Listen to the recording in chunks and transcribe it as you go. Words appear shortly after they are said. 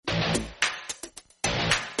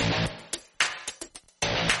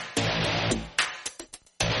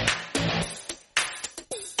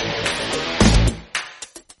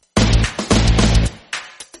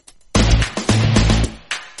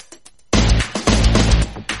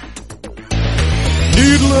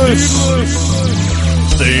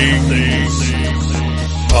Needless Things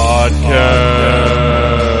Podcast.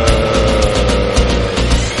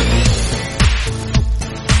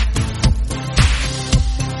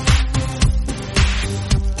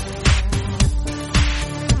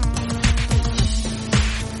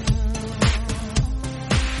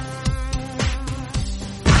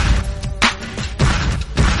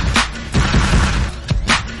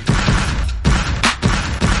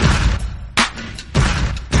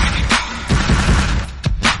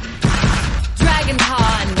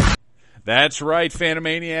 That's right,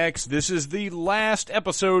 Phantomaniacs. This is the last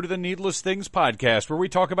episode of the Needless Things Podcast, where we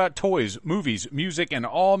talk about toys, movies, music, and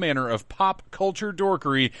all manner of pop culture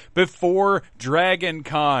dorkery before Dragon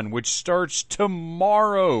Con, which starts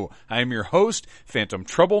tomorrow. I am your host, Phantom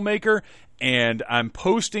Troublemaker, and I'm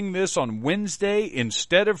posting this on Wednesday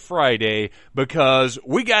instead of Friday because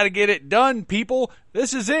we got to get it done, people.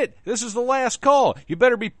 This is it. This is the last call. You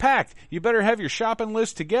better be packed. You better have your shopping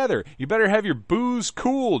list together. You better have your booze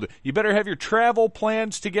cooled. You better have your travel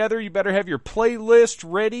plans together. You better have your playlist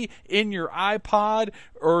ready in your iPod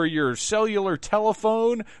or your cellular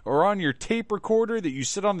telephone or on your tape recorder that you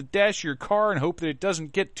sit on the dash of your car and hope that it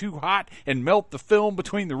doesn't get too hot and melt the film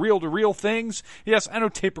between the reel-to-reel things. Yes, I know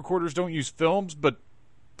tape recorders don't use films, but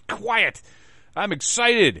quiet. I'm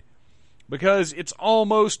excited because it's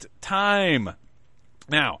almost time.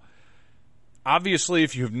 Now, obviously,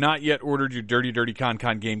 if you have not yet ordered your Dirty Dirty Con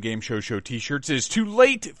Game Show t-shirts, it is too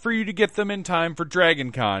late for you to get them in time for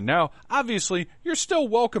Dragon Con. Now, obviously, you're still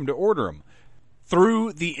welcome to order them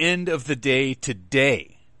through the end of the day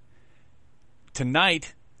today.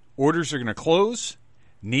 Tonight, orders are going to close.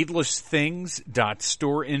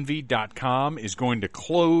 Needlessthings.storeenvy.com is going to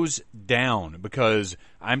close down because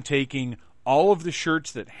I'm taking all of the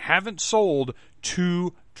shirts that haven't sold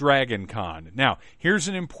to Dragon Con. Now, here's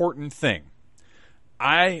an important thing.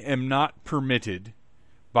 I am not permitted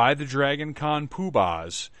by the Dragon Con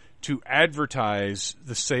poobahs to advertise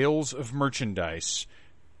the sales of merchandise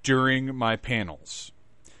during my panels.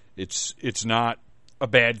 It's not a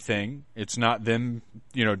bad thing. It's not them,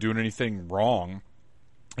 doing anything wrong.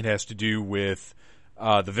 It has to do with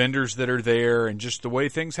the vendors that are there and just the way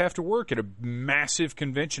things have to work at a massive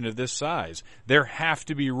convention of this size. There have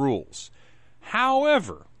to be rules.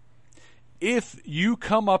 However, if you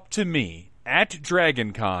come up to me at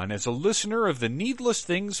Dragon Con as a listener of the Needless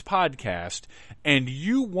Things podcast and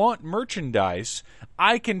you want merchandise,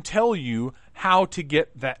 I can tell you how to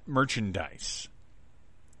get that merchandise.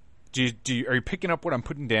 Are you picking up what I'm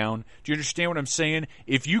putting down? Do you understand what I'm saying?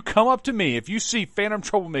 If you come up to me, if you see Phantom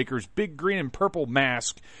Troublemaker's big green and purple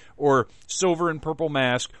mask, or silver and purple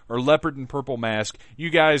mask, or leopard and purple mask, you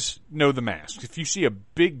guys know the mask. If you see a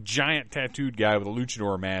big, giant tattooed guy with a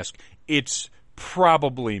luchador mask, it's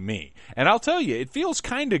probably me. And I'll tell you, it feels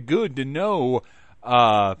kind of good to know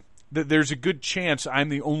that there's a good chance I'm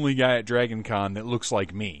the only guy at Dragon Con that looks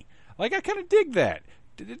like me. Like, I kind of dig that.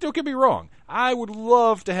 Don't get me wrong. I would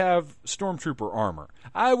love to have Stormtrooper armor.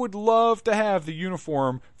 I would love to have the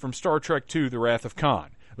uniform from Star Trek II, The Wrath of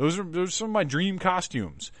Khan. Those are some of my dream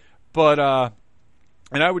costumes. But,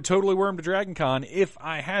 and I would totally wear them to Dragon Con if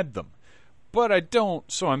I had them. But I don't,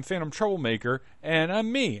 so I'm Phantom Troublemaker, and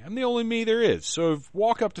I'm me. I'm the only me there is. So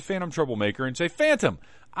walk up to Phantom Troublemaker and say, Phantom,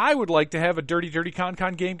 I would like to have a Dirty Dirty Con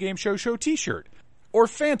Game Show t-shirt. Or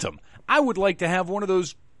Phantom, I would like to have one of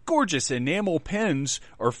those gorgeous enamel pens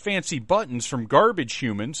or fancy buttons from Garbage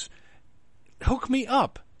Humans. Hook me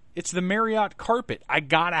up. It's the Marriott carpet. I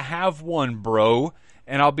gotta have one, bro.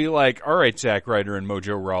 And I'll be like, all right, Zack Ryder and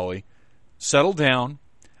Mojo Rawley, settle down.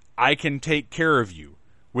 I can take care of you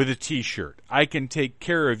with a t-shirt. I can take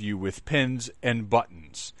care of you with pens and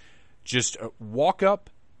buttons. Just walk up,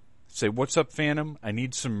 say, what's up, Phantom? I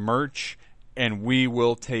need some merch, and we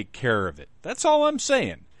will take care of it. That's all I'm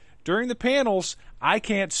saying. During the panels, I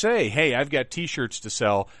can't say, hey, I've got t-shirts to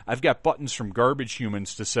sell. I've got buttons from Garbage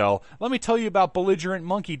Humans to sell. Let me tell you about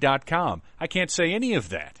belligerentmonkey.com. I can't say any of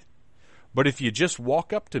that. But if you just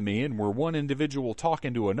walk up to me and we're one individual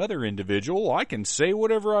talking to another individual, I can say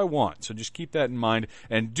whatever I want. So just keep that in mind.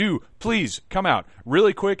 And please, come out.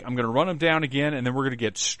 Really quick, I'm going to run them down again, and then we're going to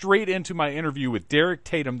get straight into my interview with Derek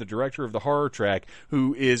Tatum, the director of the Horror Track,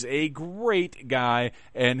 who is a great guy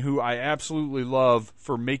and who I absolutely love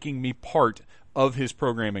for making me part of his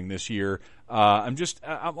programming this year. I'm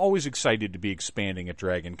always excited to be expanding at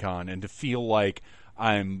Dragon Con and to feel like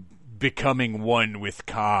I'm becoming one with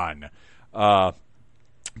Con. But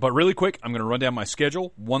really quick, I'm going to run down my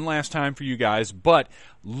schedule one last time for you guys. But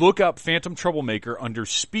look up Phantom Troublemaker under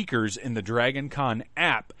speakers in the Dragon Con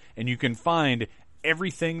app, and you can find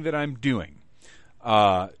everything that I'm doing.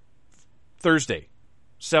 Thursday,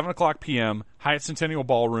 7 o'clock p.m., Hyatt Centennial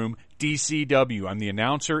Ballroom, DCW. I'm the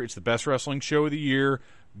announcer. It's the best wrestling show of the year.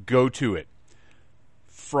 Go to it.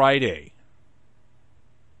 Friday,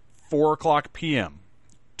 4 o'clock p.m.,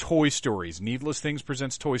 Toy Stories. Needless Things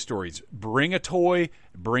presents Toy Stories. Bring a toy,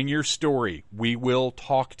 bring your story. We will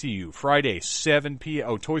talk to you. Friday, 7 p.m.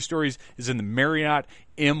 Oh, Toy Stories is in the Marriott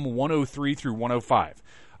M103 through 105.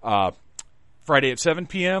 Friday at 7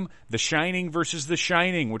 p.m., The Shining versus The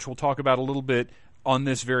Shining, which we'll talk about a little bit on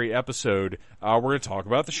this very episode. We're going to talk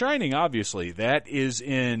about The Shining, obviously. That is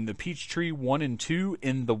in the Peachtree 1 and 2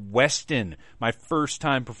 in the Westin. My first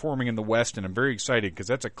time performing in the Westin. I'm very excited because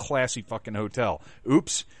that's a classy fucking hotel.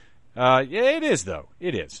 Oops. Yeah, it is, though.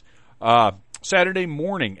 It is. Saturday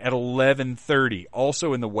morning at 11:30,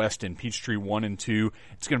 also in the Westin, Peachtree 1 and 2.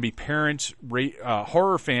 It's going to be parents,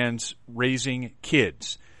 horror fans raising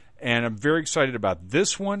kids. And I'm very excited about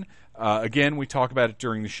this one. Again, we talk about it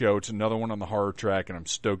during the show. It's another one on the horror track, and I'm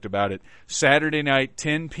stoked about it. Saturday night,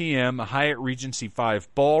 10 p.m., Hyatt Regency 5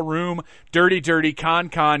 Ballroom. Dirty Dirty, Con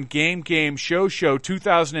Con, Game Game, Show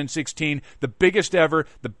 2016. The biggest ever,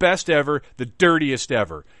 the best ever, the dirtiest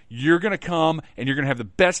ever. You're going to come, and you're going to have the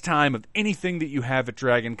best time of anything that you have at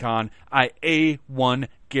Dragon Con. I A1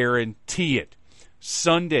 guarantee it.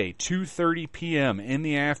 Sunday, 2:30 p.m. in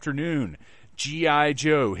the afternoon, G.I.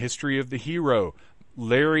 Joe, History of the Hero.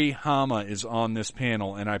 Larry Hama is on this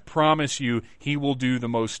panel, and I promise you he will do the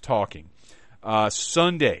most talking.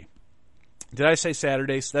 Sunday. Did I say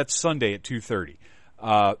Saturday? So that's Sunday at 2:30.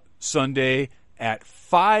 Sunday at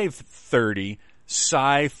 5:30,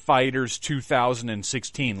 Sci Fighters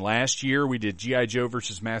 2016. Last year we did G.I. Joe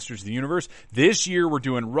versus Masters of the Universe. This year we're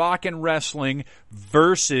doing Rock and Wrestling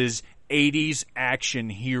versus 80s action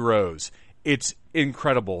heroes. It's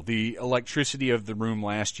incredible, the electricity of the room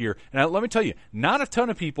last year. And let me tell you, not a ton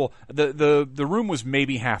of people. The room was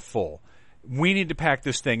maybe half full. We need to pack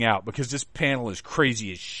this thing out because this panel is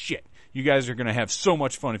crazy as shit. You guys are going to have so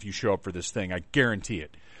much fun if you show up for this thing. I guarantee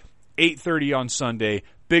it. 8:30 on Sunday,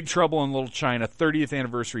 Big Trouble in Little China, 30th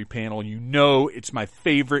anniversary panel. You know it's my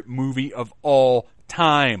favorite movie of all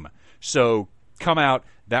time. So come out.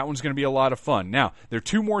 That one's going to be a lot of fun. Now, there are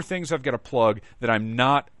two more things I've got to plug that I'm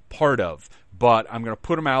not part of, but I'm going to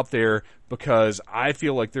put them out there because I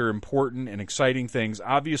feel like they're important and exciting things.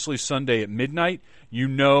 Obviously, Sunday at midnight, you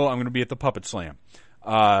know I'm going to be at the Puppet Slam.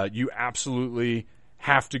 You absolutely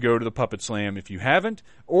have to go to the Puppet Slam if you haven't,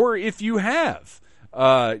 or if you have,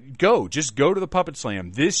 just go to the Puppet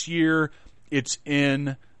Slam. This year, it's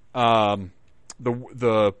in the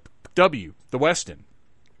Westin,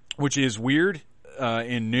 which is weird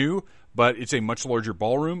and new, but it's a much larger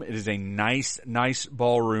ballroom. It is a nice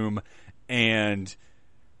ballroom, and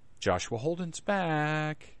Joshua Holden's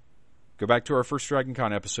back. Go back to our first Dragon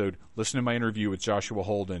Con episode, listen to my interview with Joshua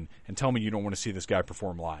Holden, and tell me you don't want to see this guy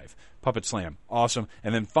perform live. Puppet Slam, awesome.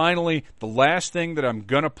 And then finally, the last thing that I'm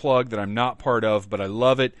going to plug that I'm not part of, but I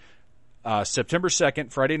love it, September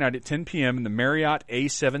 2nd, Friday night at 10 p.m. in the Marriott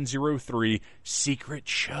A703, Secret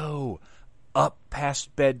Show. Up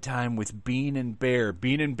past bedtime with Bean and Bear.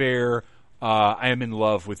 Bean and Bear, I am in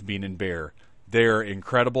love with Bean and Bear. They're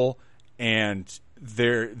incredible, and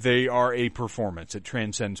they are a performance. It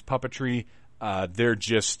transcends puppetry. They're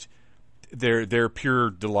pure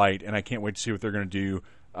delight, and I can't wait to see what they're going to do.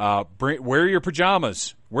 Wear your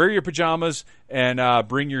pajamas. Wear your pajamas, and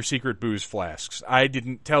bring your secret booze flasks. I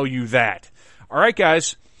didn't tell you that. All right,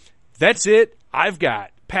 guys, that's it. I've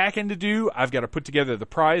got packing to do. I've got to put together the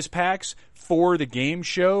prize packs for the game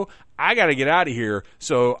show. I got to get out of here,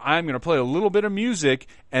 so I'm going to play a little bit of music,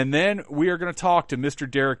 and then we are going to talk to Mr.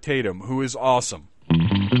 Derek Tatum, who is awesome.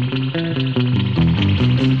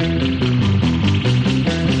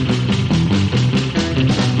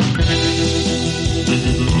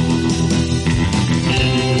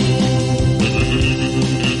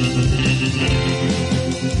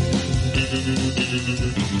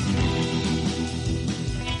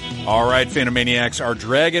 All right, Phantomaniacs, our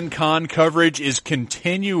Dragon Con coverage is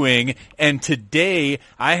continuing, and today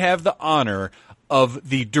I have the honor of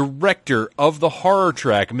the director of the horror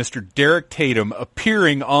track, Mr. Derek Tatum,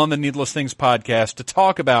 appearing on the Needless Things podcast to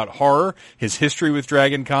talk about horror, his history with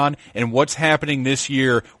Dragon Con, and what's happening this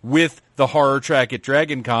year with the horror track at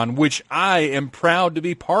Dragon Con, which I am proud to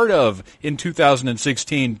be part of in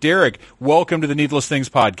 2016. Derek, welcome to the Needless Things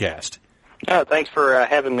podcast. Oh, thanks for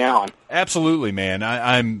having me on. Absolutely, man.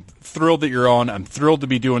 I'm thrilled that you're on. I'm thrilled to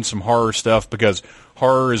be doing some horror stuff because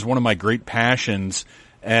horror is one of my great passions.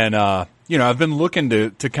 And, I've been looking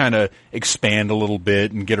to kind of expand a little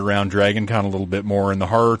bit and get around Dragon Con a little bit more, and the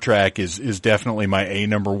horror track is definitely my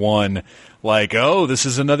number one. Like, oh, this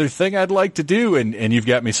is another thing I'd like to do, and you've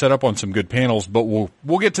got me set up on some good panels, but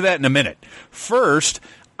we'll get to that in a minute. First,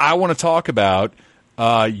 I want to talk about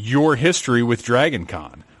your history with Dragon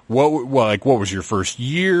Con. What was your first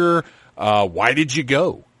year? Why did you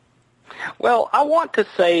go? Well, I want to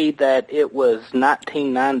say that it was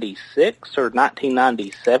 1996 or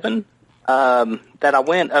 1997 that I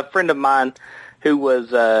went. A friend of mine who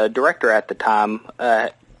was a director at the time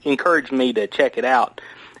encouraged me to check it out.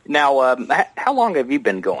 Now, how long have you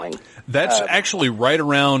been going? That's actually right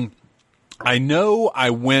around, I know I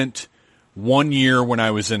went 1 year when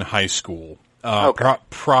I was in high school, Okay.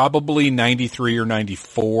 Probably 93 or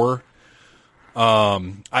 94.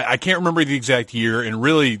 I can't remember the exact year, and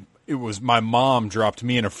really it was my mom dropped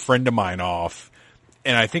me and a friend of mine off,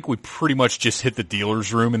 and I think we pretty much just hit the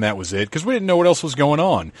dealer's room and that was it, because we didn't know what else was going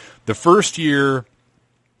on. The first year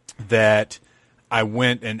that I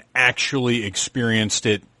went and actually experienced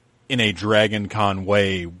it in a Dragon Con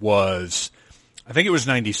way was, I think it was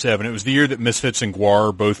 97. It was the year that Misfits and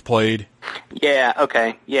Gwar both played. Yeah,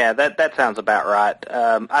 okay. Yeah, that sounds about right.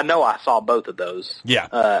 I know I saw both of those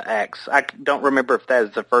acts. I don't remember if that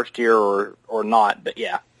was the first year or not, but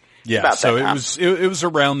yeah. Yeah, so it was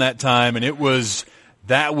around that time, and that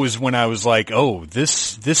was when I was like, oh,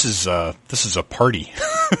 this is a party.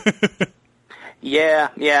 Yeah,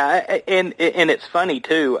 and it's funny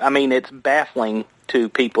too. I mean, it's baffling to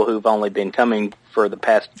people who've only been coming for the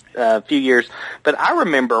past few years. But I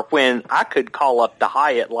remember when I could call up the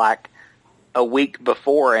Hyatt like a week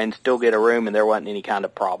before and still get a room, and there wasn't any kind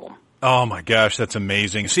of problem. Oh my gosh, that's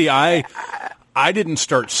amazing. See, I didn't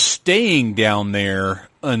start staying down there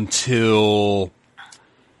until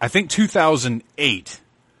I think 2008.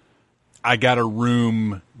 I got a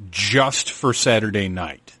room just for Saturday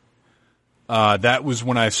night. That was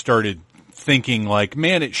when I started thinking, like,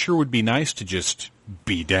 man, it sure would be nice to just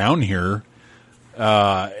be down here.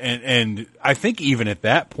 And I think even at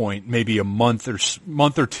that point, maybe a month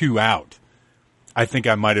or two out, I think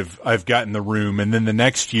I've gotten the room. And then the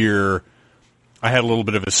next year, I had a little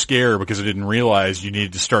bit of a scare because I didn't realize you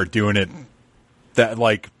needed to start doing it. That,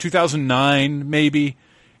 like, 2009 maybe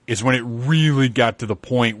is when it really got to the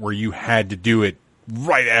point where you had to do it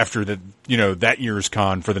right after that year's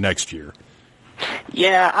con for the next year.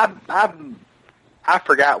 Yeah, I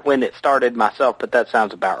forgot when it started myself, but that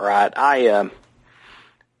sounds about right.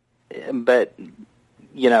 But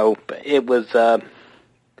it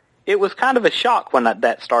was kind of a shock when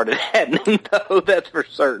that started happening, though. That's for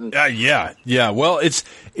certain. Yeah. Well, it's.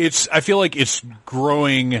 I feel like it's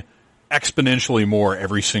growing exponentially more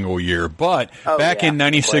every single year. But back in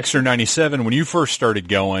 96 or 97, when you first started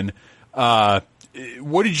going, what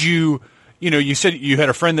did you? You said you had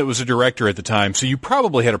a friend that was a director at the time, so you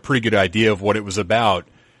probably had a pretty good idea of what it was about.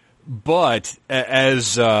 But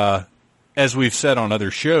as we've said on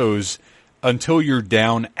other shows, until you're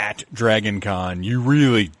down at Dragon Con, you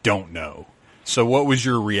really don't know. So what was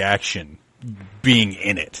your reaction being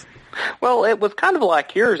in it? Well, it was kind of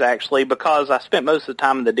like yours, actually, because I spent most of the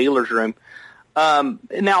time in the dealer's room.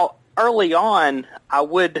 Now, early on, I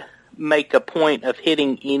would make a point of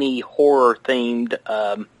hitting any horror-themed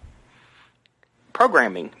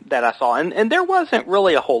programming that I saw. And there wasn't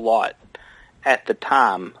really a whole lot at the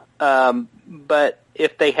time. But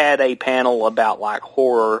if they had a panel about, like,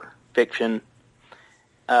 horror fiction,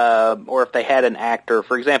 or if they had an actor,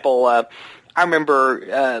 for example, I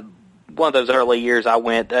remember one of those early years I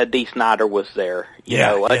went, Dee Snider was there.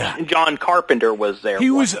 John Carpenter was there.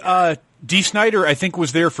 He was, Dee Snider, I think,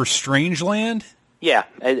 was there for Strangeland. Yeah,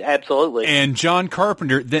 absolutely. And John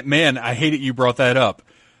Carpenter, man, I hate it you brought that up.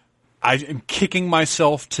 I am kicking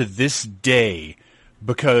myself to this day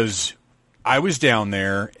because I was down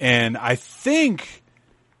there, and I think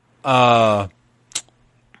Bill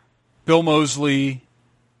Moseley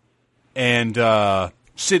and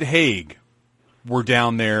Sid Haig were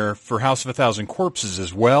down there for House of a Thousand Corpses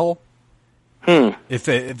as well.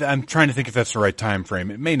 If I'm trying to think if that's the right time frame.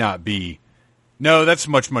 It may not be. No, that's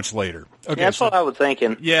much, much later. Okay, that's what I was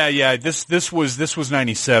thinking. Yeah. This was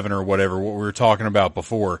 97 or whatever, what we were talking about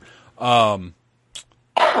before. But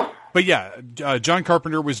yeah, John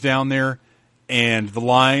Carpenter was down there, and the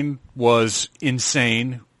line was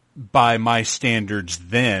insane by my standards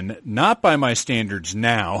then, not by my standards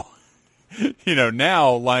now.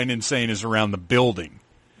 Now Line Insane is around the building.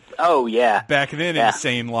 Oh, yeah. Back then,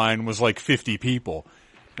 Insane Line was like 50 people.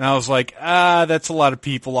 And I was like, that's a lot of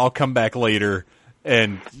people. I'll come back later.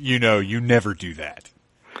 And, you never do that.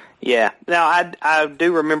 Yeah. Now, I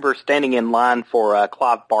do remember standing in line for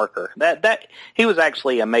Clive Barker. That he was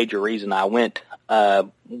actually a major reason I went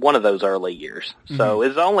one of those early years. So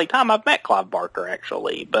it's the only time I've met Clive Barker,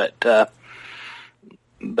 actually. But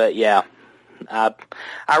yeah,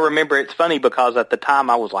 I remember. It's funny because at the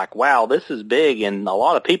time I was like, "Wow, this is big," and a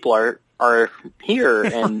lot of people are here.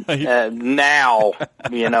 And now,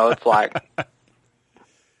 it's like.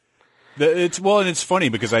 And it's funny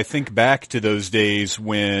because I think back to those days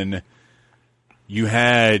when you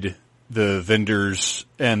had the vendors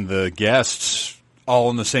and the guests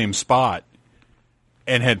all in the same spot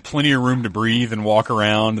and had plenty of room to breathe and walk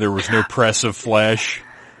around. There was no press of flesh.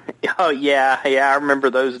 Oh, yeah, I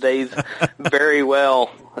remember those days very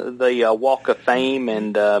well. The Walk of Fame,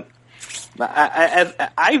 and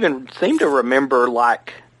I even seem to remember,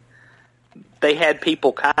 like, they had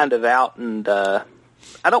people kind of out and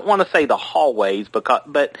I don't want to say the hallways, but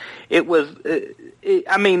it was.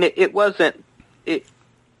 It wasn't.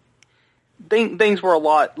 Things were a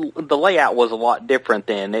lot. The layout was a lot different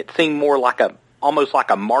then. It seemed more like almost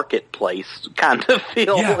like a marketplace kind of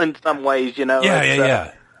feel in some ways.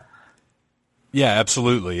 Yeah,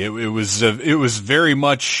 absolutely. It was very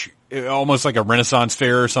much almost like a Renaissance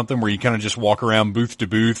fair or something where you kind of just walk around booth to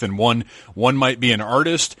booth, and one might be an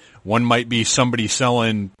artist, one might be somebody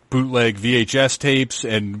selling bootleg VHS tapes,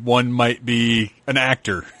 and one might be an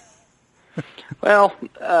actor. Well,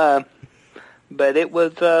 but it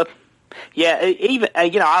was, even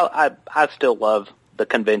I still love the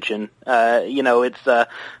convention. But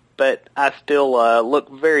I still look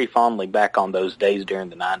very fondly back on those days during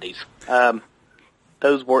the 90s.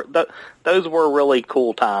 Those were really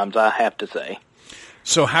cool times, I have to say.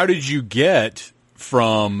 So how did you get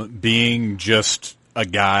from being just a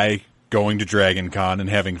guy going to Dragon Con and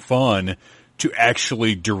having fun to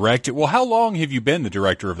actually direct it? Well, how long have you been the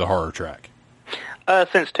director of the horror track?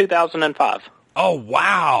 Since 2005. Oh,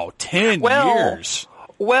 wow. 10 years.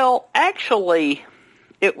 Well, actually,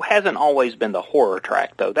 it hasn't always been the horror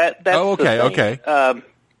track, though. That's okay.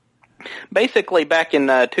 Basically, back in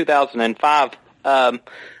 2005, I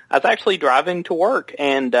was actually driving to work,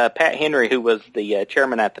 and Pat Henry, who was the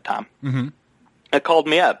chairman at the time, called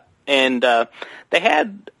me up, and they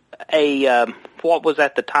had what was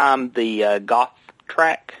at the time the Goth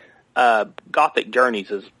track. Gothic Journeys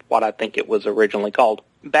is what I think it was originally called.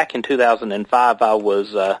 Back in 2005, I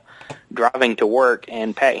was driving to work,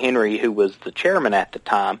 and Pat Henry, who was the chairman at the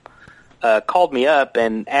time, called me up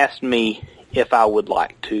and asked me if I would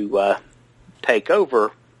like to take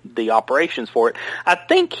over the operations for it. I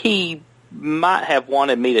think he might have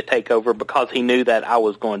wanted me to take over because he knew that I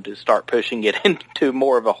was going to start pushing it into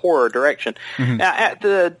more of a horror direction. Now, at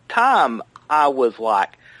the time, I was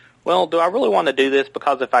like, well, do I really want to do this?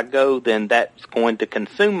 Because if I go, then that's going to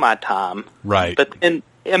consume my time. Right. But then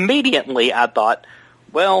immediately I thought,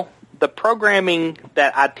 well, the programming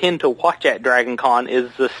that I tend to watch at Dragon Con is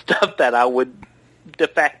the stuff that I would de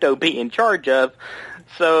facto be in charge of.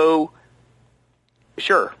 So,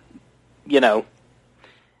 sure,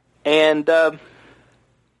 and the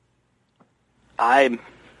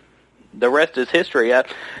rest is history.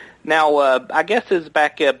 Now, I guess it's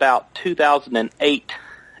back about 2008.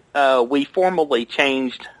 We formally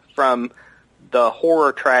changed from the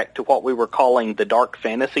horror track to what we were calling the dark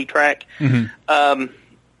fantasy track.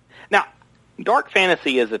 Now, dark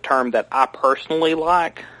fantasy is a term that I personally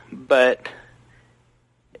like, but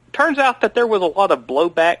it turns out that there was a lot of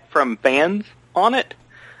blowback from fans on it.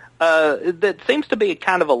 That seems to be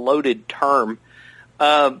kind of a loaded term.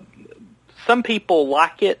 Some people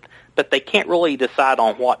like it, but they can't really decide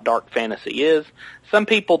on what dark fantasy is. Some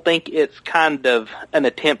people think it's kind of an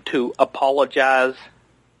attempt to apologize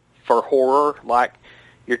for horror, like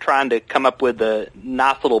you're trying to come up with a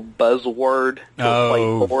nice little buzzword to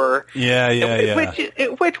replace horror.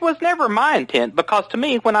 Which was never my intent, because to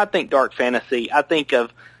me, when I think dark fantasy, I think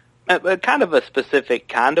of a kind of a specific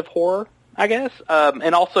kind of horror, I guess,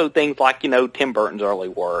 and also things like, Tim Burton's early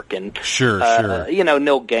work and sure.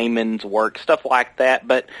 Neil Gaiman's work, stuff like that.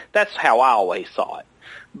 But that's how I always saw it.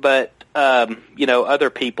 But other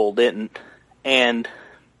people didn't, and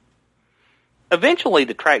eventually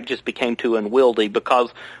the track just became too unwieldy because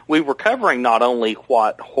we were covering not only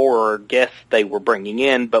what horror guests they were bringing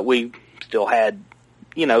in, but we still had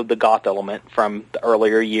the goth element from the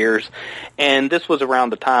earlier years. And this was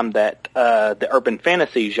around the time that the urban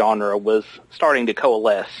fantasy genre was starting to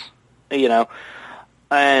coalesce, and,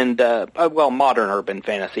 modern urban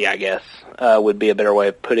fantasy, I guess, would be a better way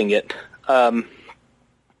of putting it.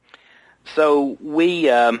 So we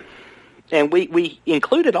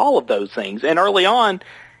included all of those things. And early on,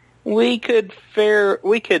 we could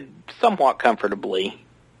somewhat comfortably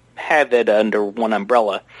have it under one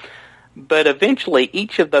umbrella. But eventually,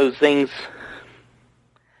 each of those things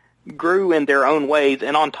grew in their own ways,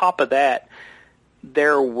 and on top of that,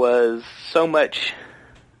 there was so much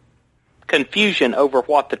confusion over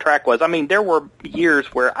what the track was. I mean, there were years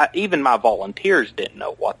where even my volunteers didn't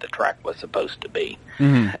know what the track was supposed to be.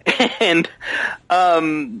 And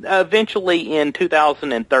eventually in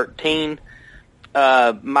 2013,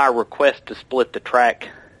 my request to split the track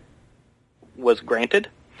was granted,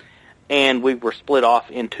 and we were split off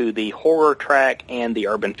into the horror track and the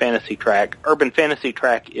urban fantasy track. Urban fantasy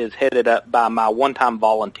track is headed up by my one-time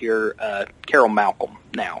volunteer, Carol Malcolm,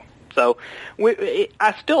 now. So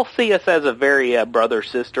I still see us as a very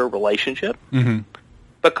brother-sister relationship,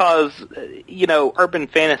 because, urban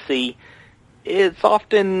fantasy is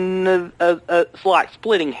often it's like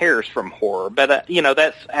splitting hairs from horror. But,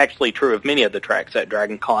 that's actually true of many of the tracks at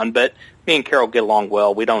Dragon Con. But me and Carol get along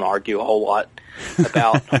well. We don't argue a whole lot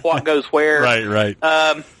about what goes where. Right.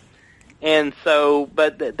 And so,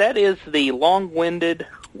 but that is the long-winded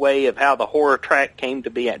way of how the horror track came to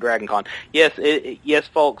be at Dragon Con. Yes,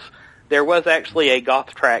 folks, there was actually a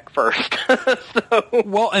goth track first.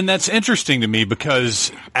 Well, and that's interesting to me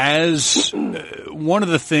because as one of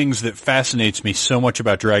the things that fascinates me so much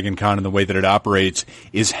about Dragon Con and the way that it operates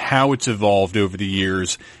is how it's evolved over the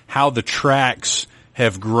years, how the tracks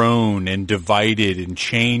have grown and divided and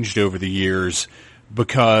changed over the years,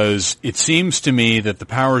 because it seems to me that the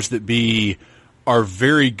powers that be are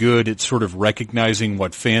very good at sort of recognizing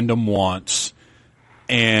what fandom wants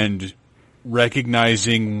and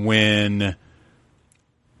recognizing when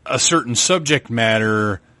a certain subject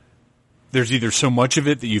matter, there's either so much of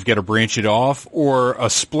it that you've got to branch it off, or a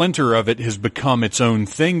splinter of it has become its own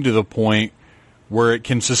thing to the point where it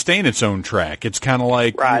can sustain its own track. It's kind of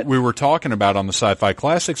like we were talking about on the Sci-Fi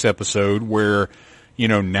Classics episode where,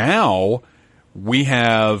 now we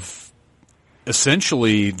have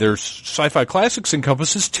essentially there's Sci-Fi Classics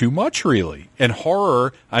encompasses too much really. And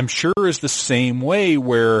horror, I'm sure, is the same way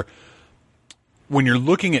where when you're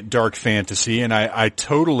looking at dark fantasy, and I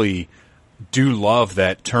totally do love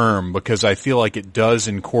that term because I feel like it does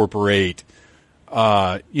incorporate,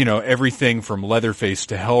 everything from Leatherface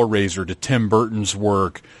to Hellraiser to Tim Burton's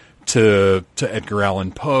work to Edgar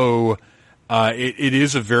Allan Poe. It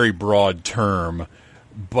is a very broad term,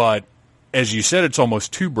 but as you said, it's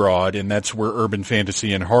almost too broad, and that's where urban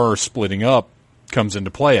fantasy and horror splitting up comes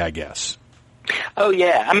into play, I guess. Oh,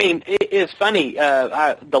 yeah. I mean, it's funny.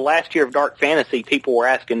 The last year of Dark Fantasy, people were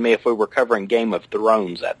asking me if we were covering Game of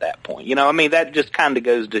Thrones at that point. That just kind of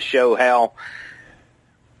goes to show how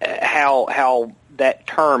that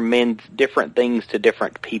term means different things to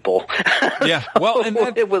different people. Yeah. Well, and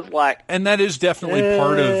it was like, and that is definitely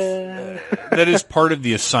part of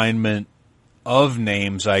the assignment of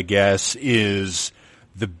names, I guess, is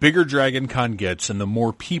the bigger Dragon Con gets and the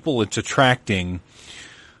more people it's attracting,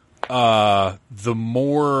 the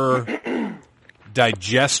more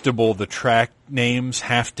digestible the track names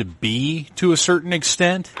have to be to a certain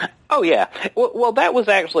extent. Oh, yeah. Well, that was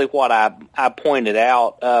actually what I pointed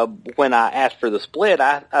out when I asked for the split.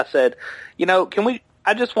 I said,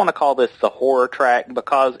 I just want to call this the horror track,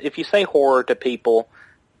 because if you say horror to people,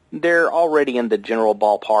 they're already in the general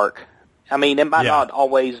ballpark. I mean, it might not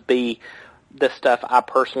always be the stuff I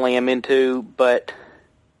personally am into, but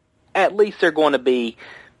at least they're going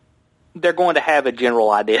to have a general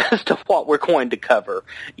idea as to what we're going to cover,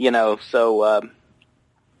 so,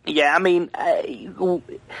 I mean,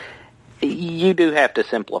 you do have to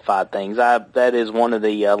simplify things. That is one of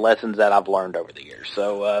the lessons that I've learned over the years.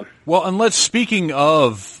 So, well, and speaking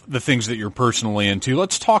of the things that you're personally into,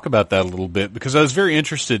 let's talk about that a little bit, because I was very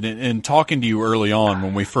interested in talking to you early on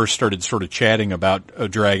when we first started sort of chatting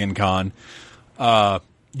about Dragon Con.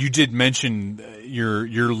 You did mention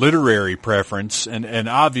your literary preference, and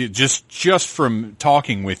obvious just from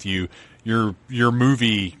talking with you, your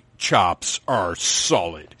movie chops are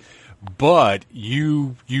solid. But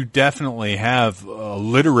you definitely have a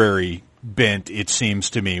literary bent, it seems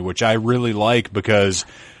to me, which I really like, because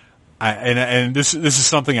this is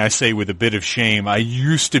something I say with a bit of shame. I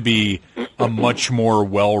used to be a much more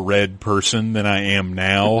well-read person than I am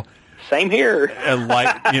now. Same here. And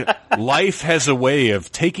life has a way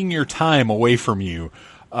of taking your time away from you.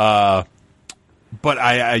 But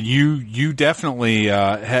you definitely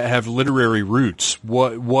have literary roots.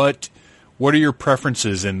 What are your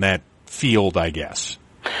preferences in that field, I guess?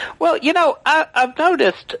 Well, I've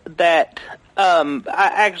noticed that I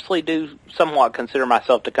actually do somewhat consider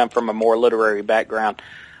myself to come from a more literary background.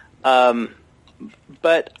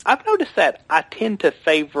 But I've noticed that I tend to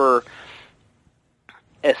favor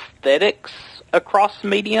aesthetics across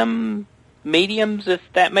medium mediums, if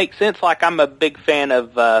that makes sense. Like, I'm a big fan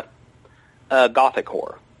of Gothic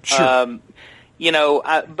horror. Sure.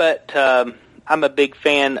 I'm a big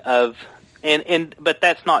fan of, but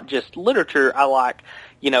that's not just literature. I like,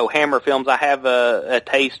 Hammer films. I have a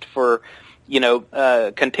taste for,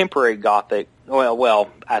 contemporary Gothic. Well,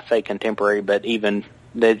 I say contemporary, but even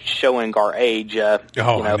that's showing our age. I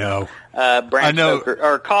know. Bram Stoker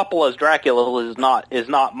or Coppola's Dracula is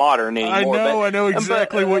not modern anymore. I know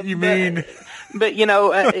exactly what you mean. But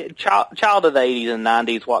child of the 80s and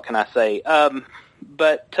 90s. What can I say? That's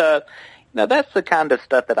the kind of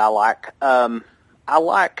stuff that I like. I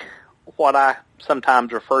like what I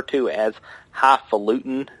sometimes refer to as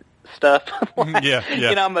highfalutin stuff. Yeah.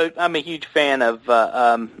 I'm a huge fan of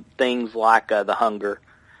things like The Hunger,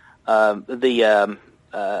 I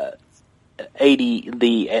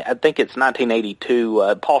think it's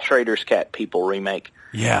 1982 Paul Schrader's Cat People remake.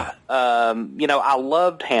 Yeah. I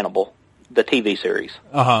loved Hannibal, the TV series.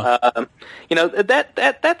 That's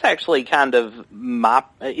actually kind of my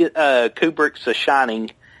Kubrick's The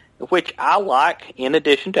Shining, which I like in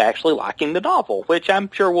addition to actually liking the novel, which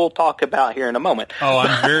I'm sure we'll talk about here in a moment. Oh,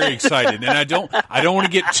 I'm very excited, and I don't want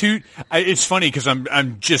to get too. It's funny because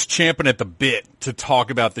I'm just champing at the bit to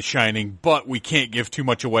talk about The Shining, but we can't give too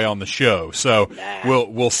much away on the show, so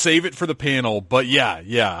we'll save it for the panel. But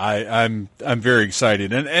I'm very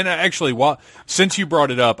excited, and actually, since you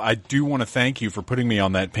brought it up, I do want to thank you for putting me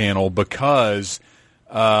on that panel because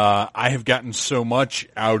I have gotten so much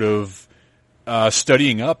out of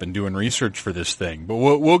studying up and doing research for this thing. But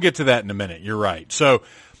we'll get to that in a minute. You're right. So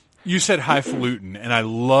you said highfalutin, and I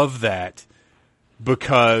love that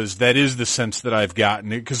because that is the sense that I've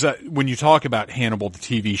gotten. Because when you talk about Hannibal, the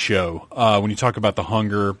TV show, when you talk about The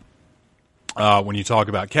Hunger, when you talk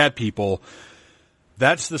about Cat People,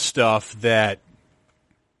 that's the stuff that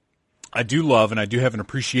I do love and I do have an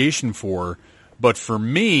appreciation for. But for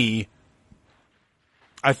me,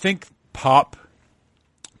 I think pop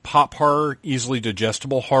horror, easily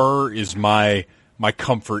digestible horror, is my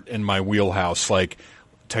comfort and my wheelhouse. Like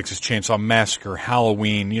Texas Chainsaw Massacre,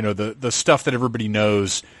 Halloween, the stuff that everybody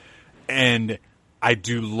knows. And I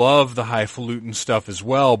do love the highfalutin stuff as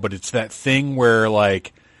well, but it's that thing where,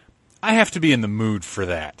 like, I have to be in the mood for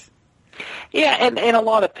that. Yeah, and a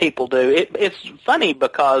lot of people do. It's funny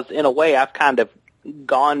because in a way I've kind of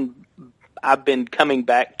been coming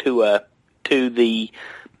back to the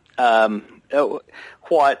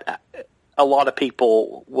what a lot of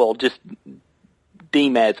people will just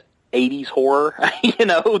deem as 80s horror,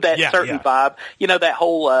 certain vibe, that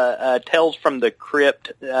whole Tales from the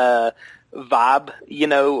Crypt vibe,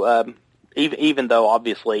 even though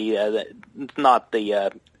obviously it's not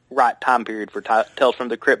the right time period for Tales from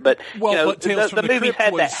the Crypt, but the movies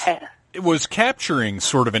had that. It was capturing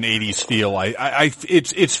sort of an 80s feel.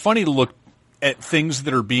 It's funny to look at things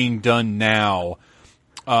that are being done now,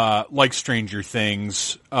 like Stranger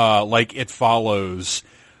Things, like It Follows,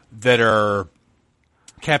 that are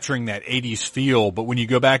capturing that 80s feel. But when you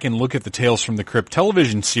go back and look at the Tales from the Crypt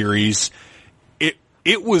television series,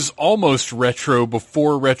 it was almost retro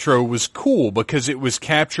before retro was cool, because it was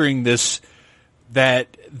capturing that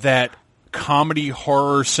comedy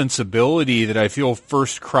horror sensibility that I feel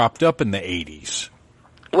first cropped up in the 80s.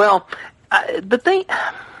 Well, the thing,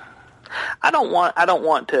 I don't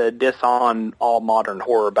want to diss on all modern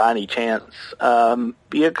horror by any chance,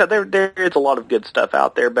 because there is a lot of good stuff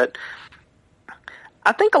out there, but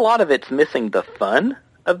I think a lot of it's missing the fun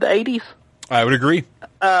of the 80s. I would agree.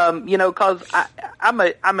 Because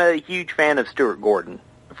I'm a huge fan of Stuart Gordon,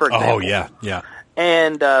 for example. Oh yeah.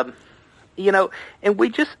 And and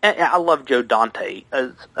I love Joe Dante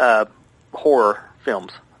as horror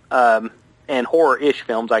films, and horror-ish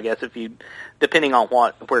films, I guess, depending on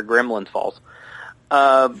where Gremlins falls.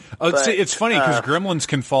 It's funny because Gremlins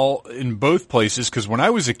can fall in both places, because when I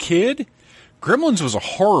was a kid, Gremlins was a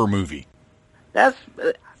horror movie. I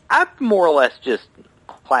more or less just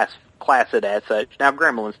class it as such. Now,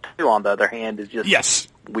 Gremlins 2, on the other hand, is just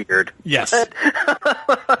weird. Yes.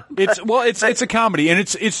 It's a comedy, and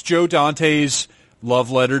it's Joe Dante's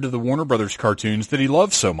love letter to the Warner Brothers cartoons that he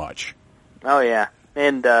loves so much. Oh yeah,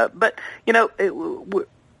 and but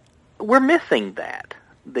we're missing that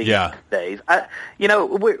these days.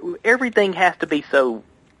 Everything has to be so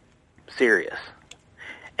serious,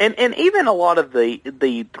 and even a lot of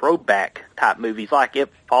the throwback type movies, like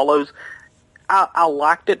It Follows. I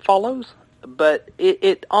liked It Follows, but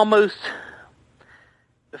it almost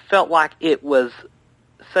felt like it was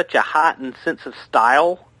such a heightened sense of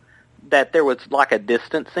style that there was like a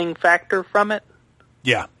distancing factor from it.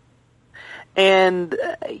 Yeah. And,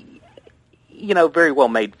 very well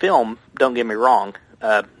made film, don't get me wrong,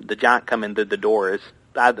 the giant coming through the door is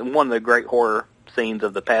one of the great horror scenes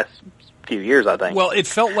of the past few years, I think. Well, it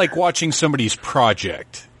felt like watching somebody's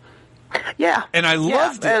project. Yeah. And I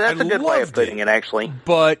loved it. That's a good way of putting it, actually.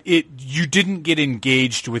 But you didn't get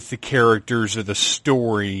engaged with the characters or the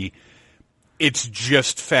story. It's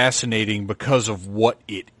just fascinating because of what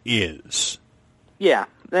it is. Yeah,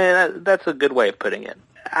 that's a good way of putting it.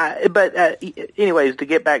 But anyways, to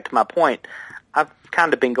get back to my point, I've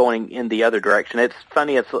kind of been going in the other direction. It's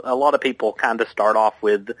funny. It's a lot of people kind of start off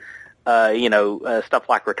with, stuff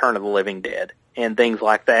like Return of the Living Dead and things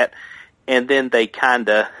like that, and then they kind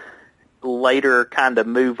of later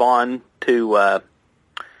move on to, well,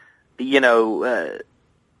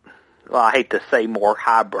 I hate to say more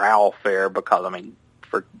highbrow fare because, I mean,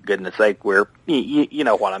 for goodness sake, we're, you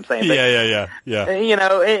know what I'm saying. But, yeah.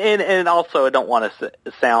 And also I don't want to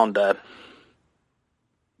sound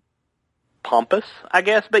pompous, I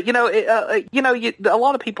guess, but, a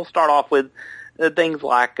lot of people start off with things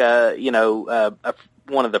like,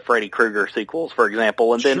 one of the Freddy Krueger sequels, for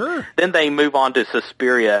example, and then they move on to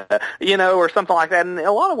Suspiria, or something like that. And in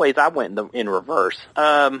a lot of ways, I went in reverse.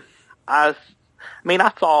 I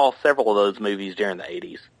saw several of those movies during the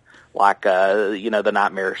 80s, like, the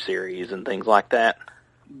Nightmare series and things like that.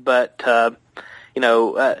 But, I've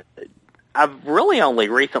really only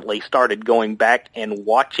recently started going back and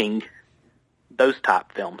watching those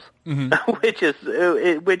type films, which is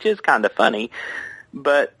kind of funny.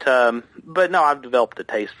 But no, I've developed a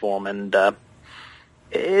taste for them, and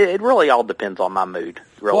it really all depends on my mood.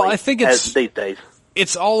 Really, well, I think it's these days.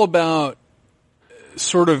 It's all about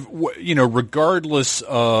sort of, regardless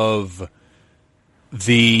of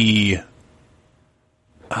the,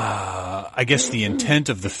 I guess, the intent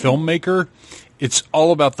of the filmmaker. It's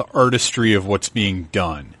all about the artistry of what's being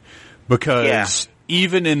done, because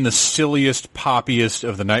even in the silliest, poppiest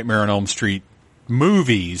of the Nightmare on Elm Street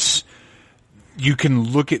movies, you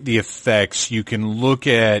can look at the effects, you can look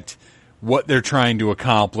at what they're trying to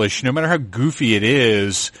accomplish, no matter how goofy it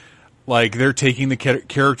is. Like, they're taking the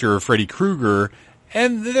character of Freddy Krueger,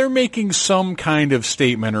 and they're making some kind of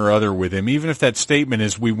statement or other with him, even if that statement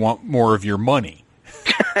is, we want more of your money.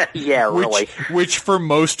 Yeah, really. Which for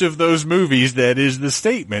most of those movies, that is the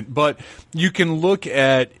statement. But you can look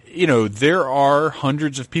at, there are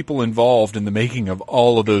hundreds of people involved in the making of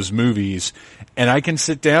all of those movies, and I can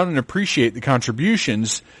sit down and appreciate the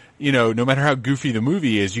contributions. No matter how goofy the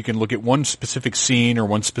movie is, you can look at one specific scene or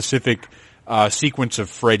one specific sequence of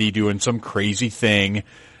Freddy doing some crazy thing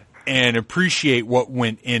and appreciate what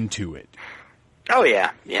went into it. Oh,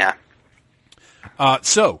 yeah, yeah.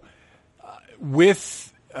 With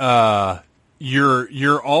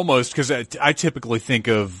you're almost, because I typically think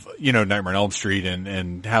of Nightmare on Elm Street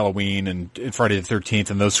and Halloween and Friday the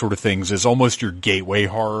 13th and those sort of things as almost your gateway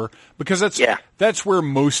horror, because that's where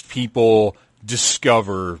most people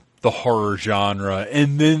discover the horror genre,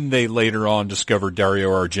 and then they later on discover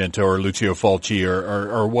Dario Argento or Lucio Fulci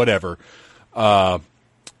or whatever,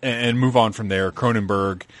 and move on from there.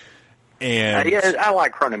 Cronenberg. And I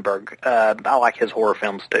like Cronenberg. I like his horror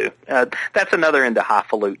films too. That's another in the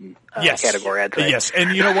highfalutin category, I'd say. Yes,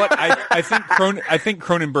 and you know what? I think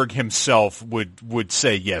Cronenberg himself would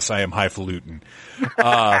say, yes, I am highfalutin.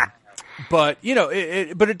 But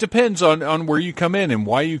it depends on where you come in and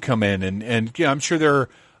why you come in, and I'm sure there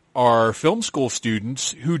are film school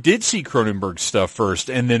students who did see Cronenberg stuff first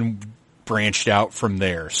and then branched out from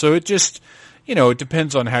there. So it just it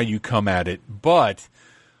depends on how you come at it, but.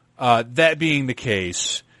 That being the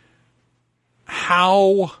case,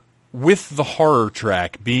 how, with the horror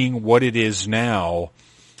track being what it is now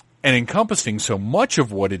and encompassing so much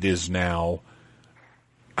of what it is now,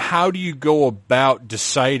 how do you go about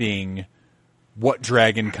deciding what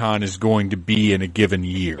Dragon Con is going to be in a given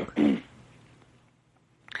year?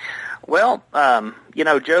 Well,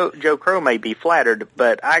 Joe Crow may be flattered,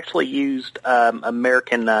 but I actually used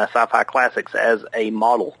American Sci-Fi Classics as a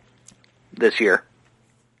model this year.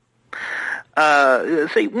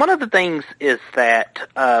 See, one of the things is that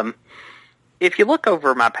if you look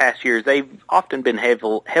over my past years, they've often been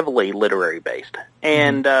heavily literary based.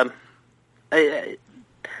 And don't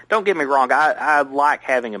get me wrong, I like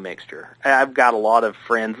having a mixture. I've got a lot of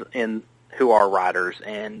friends who are writers,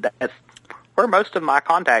 and that's where most of my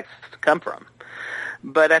contacts come from.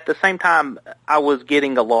 But at the same time, I was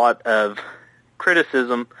getting a lot of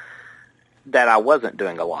criticism that I wasn't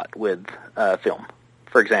doing a lot with film,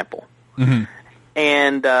 for example. Mm-hmm.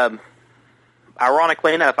 And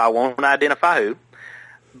ironically enough, I won't identify who,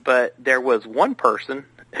 but there was one person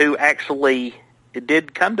who actually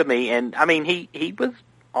did come to me, and I mean, he was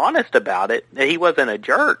honest about it. He wasn't a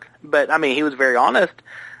jerk, but I mean, he was very honest.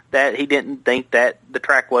 that he didn't think that the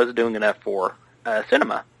track was doing enough for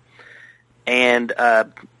cinema. And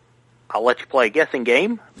I'll let you play a guessing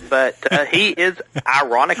game, but he is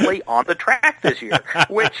ironically on the track this year,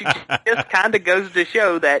 which just kind of goes to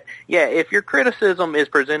show that, yeah, if your criticism is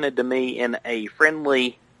presented to me in a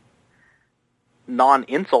friendly,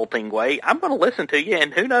 non-insulting way, I'm going to listen to you,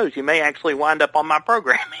 and who knows, you may actually wind up on my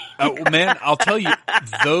programming. Oh, man, I'll tell you,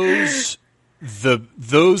 those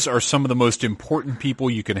are some of the most important people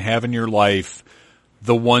you can have in your life,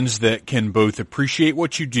 the ones that can both appreciate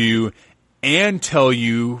what you do and tell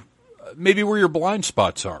you maybe where your blind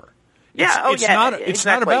spots are. Yeah, It's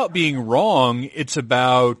not about being wrong. It's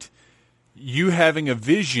about you having a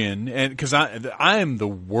vision, and because I am the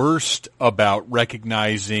worst about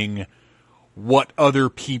recognizing what other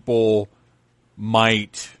people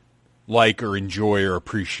might like or enjoy or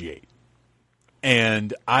appreciate.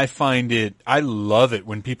 And I love it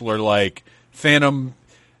when people are like, Phantom,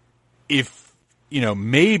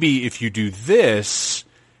 maybe if you do this,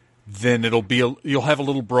 then you'll have a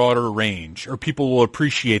little broader range, or people will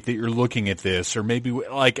appreciate that you're looking at this, or maybe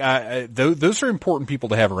those are important people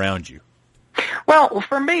to have around you. Well,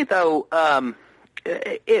 for me though,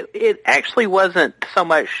 it actually wasn't so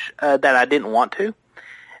much that I didn't want to,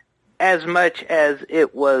 as much as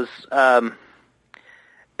it was.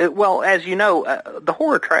 Well, as you know, the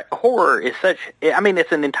horror is such. I mean,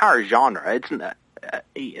 it's an entire genre. It's not.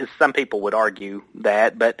 Some people would argue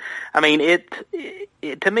that, but I mean, it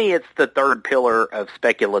to me, it's the third pillar of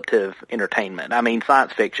speculative entertainment. I mean,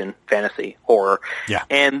 science fiction, fantasy, horror, yeah,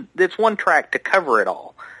 and it's one track to cover it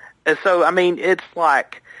all. And so, I mean, it's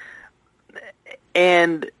like,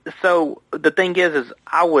 and so the thing is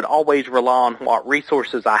I would always rely on what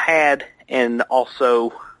resources I had, and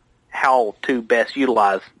also how to best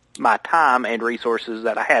utilize my time and resources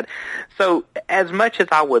that I had. So, as much as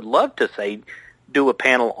I would love to say, do a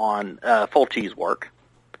panel on Fulci's work,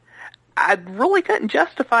 I really couldn't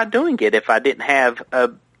justify doing it if I didn't have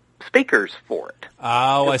speakers for it.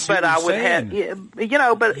 Oh, I see. But I would have, if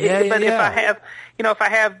I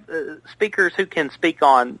have speakers who can speak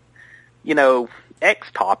on, X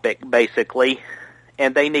topic basically,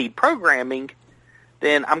 and they need programming,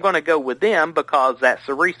 then I'm going to go with them because that's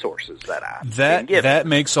the resources that I can give. That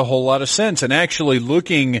makes a whole lot of sense. And actually,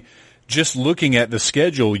 looking at the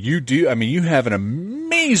schedule, you have an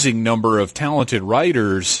amazing number of talented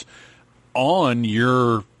writers on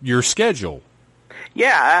your schedule.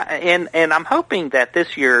 Yeah, and I'm hoping that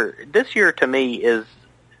this year to me is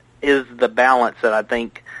the balance that I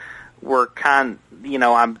think I'm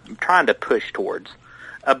trying to push towards,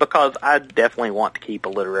 because I definitely want to keep a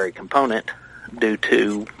literary component due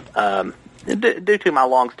to my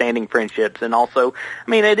long-standing friendships, and also, I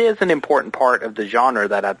mean, it is an important part of the genre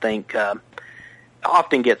that I think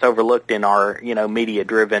often gets overlooked in our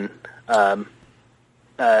media-driven day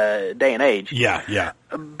and age. Yeah.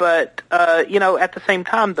 But at the same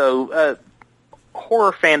time, though,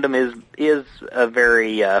 horror fandom is a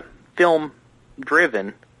very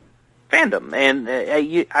film-driven fandom, and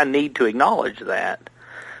I need to acknowledge that.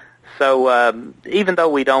 So even though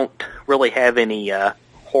we don't really have any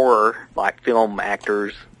horror like film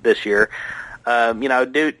actors this year,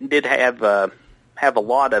 did have a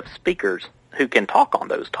lot of speakers who can talk on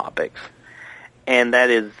those topics, and that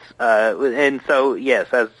is and so yes,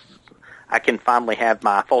 as I can finally have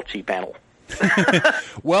my Fulci panel.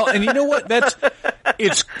 Well, and you know what?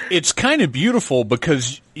 It's kind of beautiful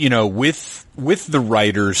because with the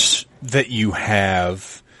writers that you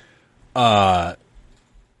have,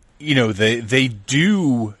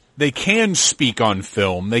 they can speak on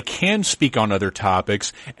film, they can speak on other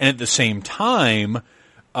topics, and at the same time,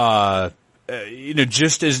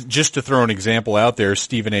 just to throw an example out there,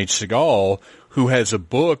 Stephen H. Seagal, who has a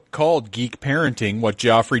book called Geek Parenting, What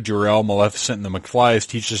Joffrey, Jor-El, Maleficent, and the McFlys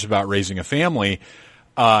Teach Us About Raising a Family,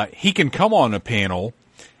 he can come on a panel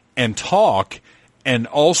and talk, and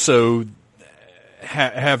also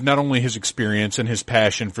have not only his experience and his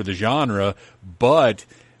passion for the genre, but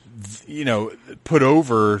put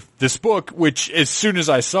over this book, which as soon as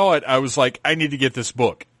I saw it, I was like, I need to get this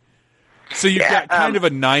book. So you've got kind of a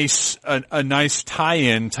nice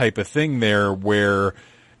tie-in type of thing there where,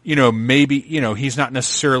 maybe, he's not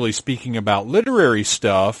necessarily speaking about literary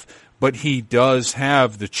stuff, but he does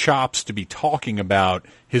have the chops to be talking about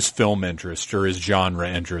his film interest or his genre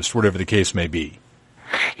interest, whatever the case may be.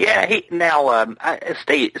 Yeah,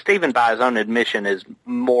 Stephen, by his own admission, is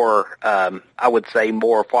more, I would say,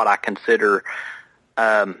 more of what I consider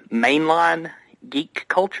mainline geek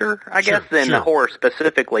culture, I guess, than horror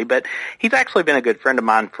specifically. But he's actually been a good friend of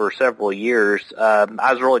mine for several years. I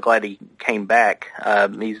was really glad he came back.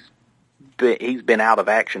 He's he's been out of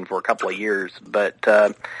action for a couple of years, but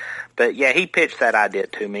yeah, he pitched that idea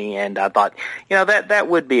to me, and I thought, that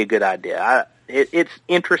would be a good idea. It's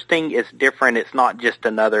interesting. It's different. It's not just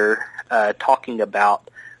another talking about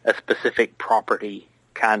a specific property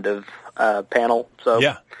kind of panel. So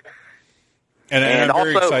yeah, and I'm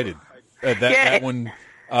also, very excited. That one.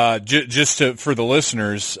 For the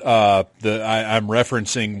listeners, I'm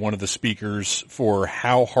referencing one of the speakers for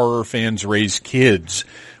How Horror Fans Raise Kids,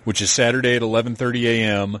 which is Saturday at 11:30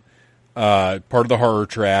 a.m. Part of the Horror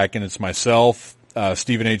Track, and it's myself,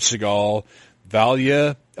 Stephen H. Seagal,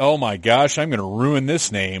 Valia. Oh my gosh, I'm going to ruin this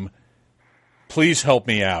name. Please help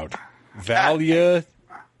me out. Valia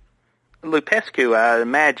Lupescu, I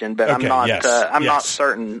imagine, but okay, I'm not. Yes, I'm yes. not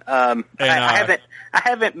certain. I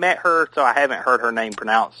haven't met her, so I haven't heard her name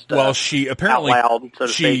pronounced. Well, she apparently out loud, so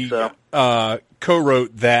to speak, so.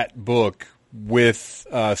 Co-wrote that book with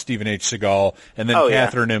Stephen H. Seagal and then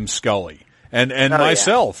Catherine M. Scully, and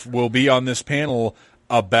myself will be on this panel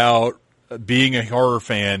about being a horror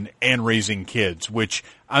fan and raising kids, which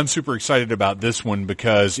I'm super excited about this one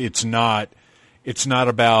because it's not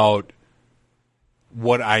about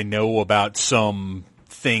what I know about some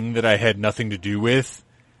thing that I had nothing to do with.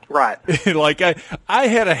 Right. Like I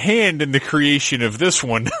had a hand in the creation of this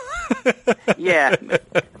one. Yeah.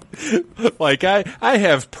 Like I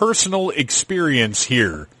have personal experience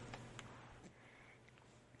here.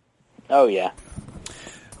 Oh yeah.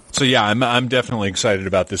 So yeah, I'm definitely excited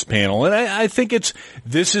about this panel, and I think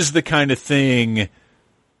this is the kind of thing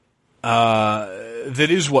that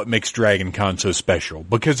is what makes Dragon Con so special,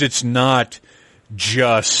 because it's not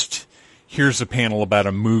just here's a panel about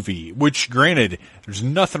a movie, which granted, there's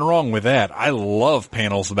nothing wrong with that. I love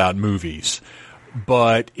panels about movies,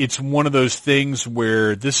 but it's one of those things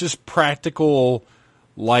where this is practical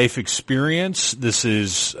life experience. This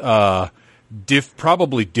is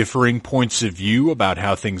probably differing points of view about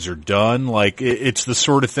how things are done. Like it's the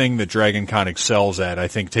sort of thing that Dragon Con excels at, I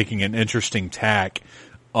think, taking an interesting tack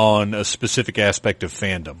on a specific aspect of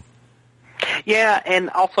fandom. Yeah, and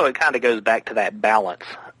also it kind of goes back to that balance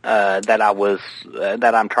that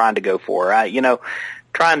I'm trying to go for.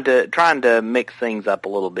 Trying to mix things up a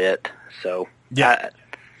little bit. So yeah.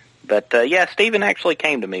 But Stephen actually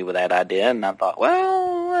came to me with that idea, and I thought,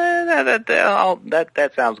 well,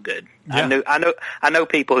 that sounds good. Yeah. I know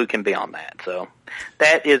people who can be on that, so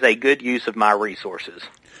that is a good use of my resources.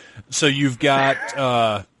 So you've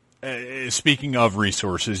got, speaking of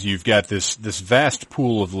resources, you've got this vast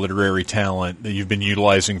pool of literary talent that you've been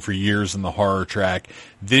utilizing for years in the horror track.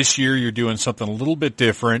 This year you're doing something a little bit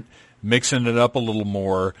different, mixing it up a little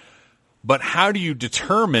more. But how do you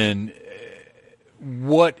determine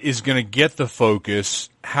what is going to get the focus,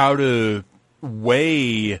 how to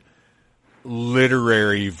weigh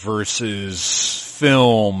literary versus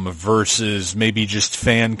film versus maybe just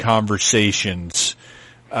fan conversations?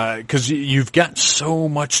 Because you've got so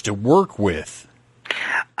much to work with.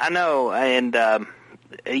 I know, and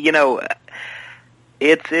it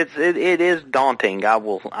is daunting. I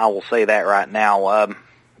will say that right now.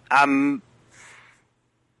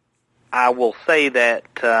 I will say that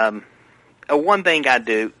one thing I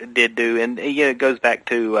did do, and it goes back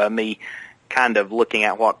to me kind of looking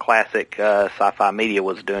at what classic sci-fi media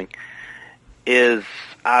was doing, is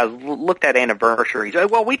I looked at anniversaries.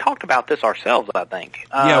 Well, we talked about this ourselves, I think.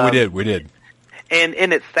 Yeah, we did. And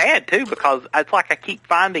it's sad too, because it's like I keep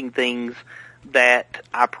finding things that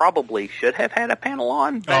I probably should have had a panel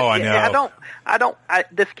on. But I know.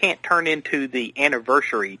 This can't turn into the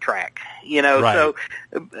anniversary track, Right.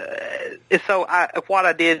 So what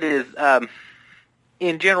I did is,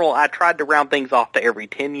 in general, I tried to round things off to every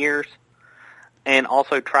 10 years, and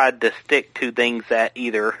also tried to stick to things that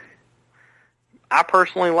either I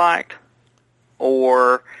personally liked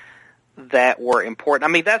or that were important.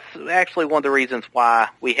 I mean, that's actually one of the reasons why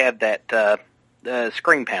we have that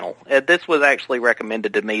Scream panel. This was actually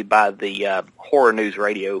recommended to me by the Horror News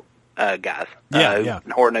Radio guys.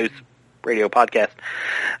 Horror News Radio podcast.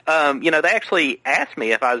 They actually asked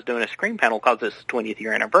me if I was doing a Scream panel because it's 20th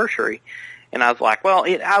year anniversary, and I was like, well,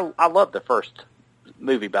 I love the first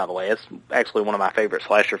movie, by the way. It's actually one of my favorite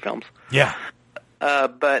slasher films. Yeah.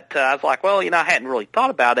 But I was like, well, I hadn't really thought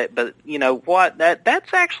about it, but you know what?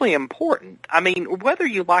 That's actually important. I mean, whether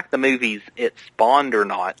you like the movies it spawned or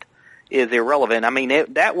not is irrelevant. I mean,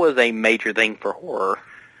 that was a major thing for horror.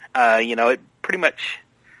 It pretty much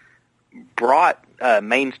brought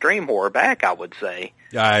mainstream horror back, I would say.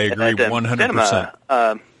 I agree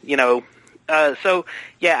 100%. So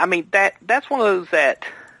yeah, I mean, that's one of those that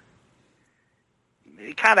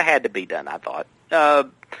it kind of had to be done, I thought.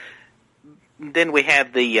 Then we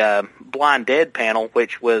have the Blind Dead panel,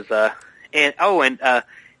 which was And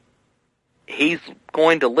he's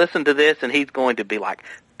going to listen to this, and he's going to be like,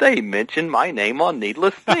 they mentioned my name on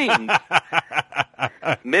Needless Things.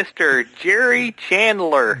 Mr. Jerry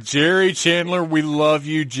Chandler. Jerry Chandler, we love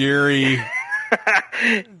you, Jerry.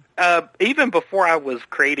 Even before I was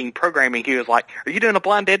creating programming, he was like, are you doing a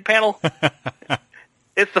Blind Dead panel?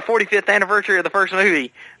 It's the 45th anniversary of the first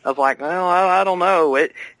movie. I was like, well, I don't know.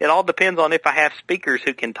 It all depends on if I have speakers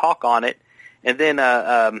who can talk on it. And then,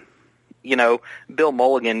 Bill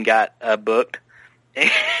Mulligan got booked.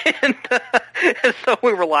 And so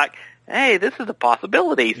we were like, hey, this is a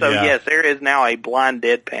possibility. So, yes, there is now a Blind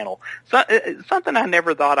Dead panel. So, something I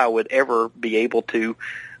never thought I would ever be able to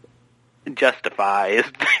justify is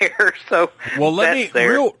there. So, well, let me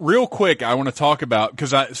real quick. I want to talk about,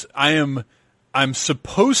 because I'm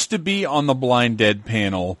supposed to be on the Blind Dead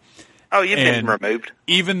panel. Oh, you've been removed.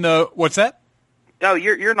 Even though, what's that? No,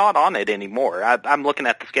 you're not on it anymore. I'm looking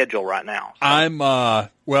at the schedule right now.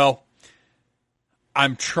 So.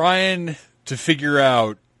 I'm trying to figure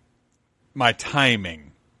out my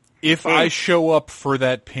timing. If I show up for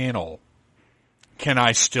that panel, can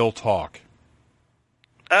I still talk?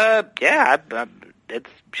 Yeah, it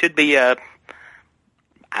should be, 10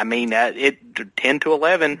 to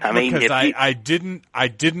 11. Because I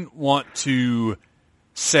didn't want to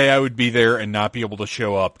say I would be there and not be able to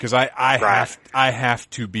show up, because I have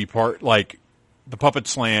to be part, like, the Puppet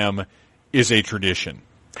Slam is a tradition.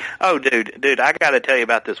 Oh, dude, I got to tell you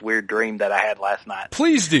about this weird dream that I had last night.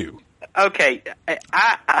 Please do. Okay,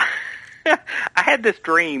 I had this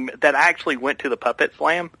dream that I actually went to the Puppet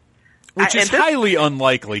Slam. Which is highly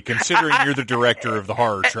unlikely, considering you're the director of the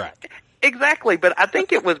horror track. Exactly, but I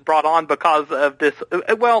think it was brought on because of this.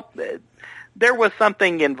 There was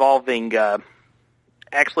something involving,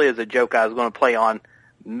 actually as a joke I was going to play on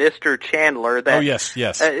Mr. Chandler. That, yes.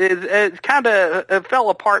 It kind of fell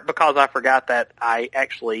apart because I forgot that I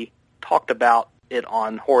actually talked about it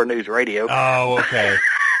on Horror News Radio. Oh, okay.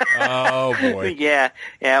 Oh, boy. Yeah.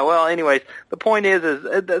 Well, anyways, the point is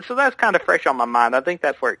so that's kind of fresh on my mind. I think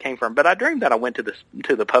that's where it came from. But I dreamed that I went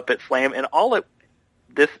to the Puppet Slam, and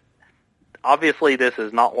obviously this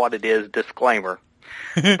is not what it is, disclaimer.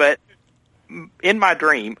 But in my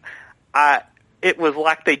dream, it was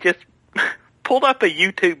like they just pulled up a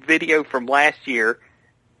YouTube video from last year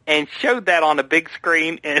and showed that on a big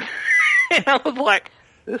screen, and I was like,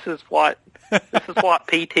 this is what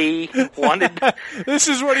PT wanted. This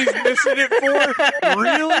is what he's missing it for?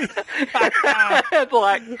 Really? It's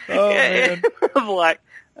like, man. It was like,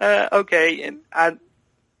 okay, and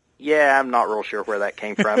I'm not real sure where that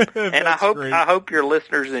came from. And I hope your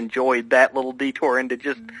listeners enjoyed that little detour into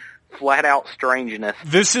just flat out strangeness.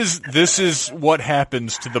 This is what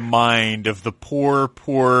happens to the mind of the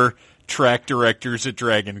poor track directors at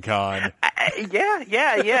Dragon Con.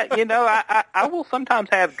 Yeah. You know, I will sometimes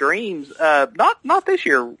have dreams, not this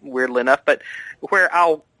year, weirdly enough, but where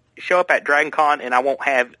I'll show up at Dragon Con and I won't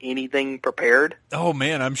have anything prepared. Oh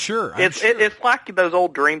man, I'm sure. It's like those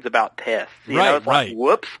old dreams about tests. You know, it's like,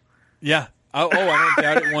 whoops. Yeah. I don't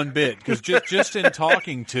doubt it one bit, because just in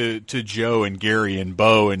talking to Joe and Gary and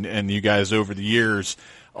Bo and you guys over the years,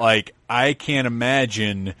 like, I can't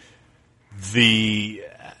imagine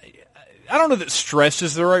I don't know that stress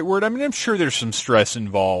is the right word. I mean, I'm sure there's some stress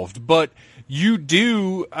involved, but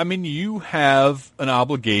you have an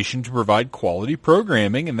obligation to provide quality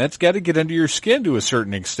programming, and that's got to get under your skin to a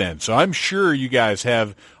certain extent. So I'm sure you guys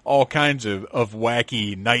have all kinds of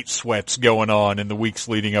wacky night sweats going on in the weeks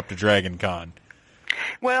leading up to Dragon Con.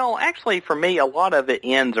 Well, actually, for me, a lot of it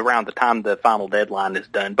ends around the time the final deadline is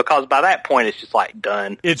done, because by that point, it's just like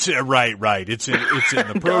done. It's right. It's in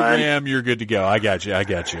the program. You're good to go. I got you.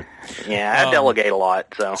 Yeah, I delegate a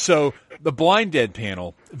lot. So the Blind Dead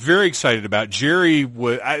panel, very excited about. Jerry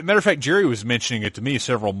matter of fact, Jerry was mentioning it to me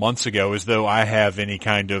several months ago, as though I have any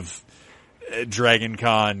kind of Dragon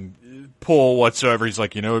Con pull whatsoever. He's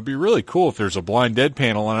like, it'd be really cool if there's a Blind Dead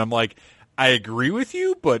panel, and I'm like, I agree with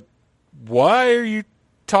you, but why are you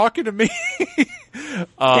talking to me?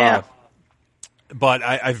 Yeah. But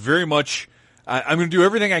I very much, I'm going to do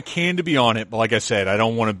everything I can to be on it. But like I said, I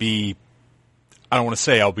don't want to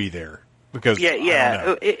say I'll be there, because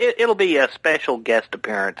it'll be a special guest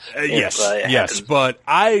appearance. Yes. But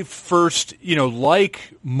I first,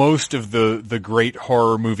 like most of the great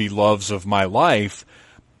horror movie loves of my life,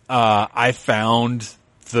 I found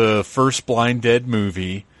the first Blind Dead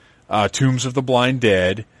movie, Tombs of the Blind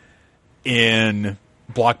Dead, in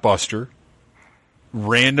Blockbuster,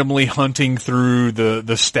 randomly hunting through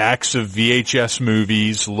the stacks of VHS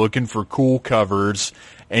movies looking for cool covers,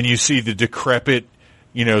 and you see the decrepit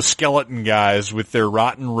skeleton guys with their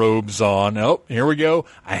rotten robes on. Oh, here we go.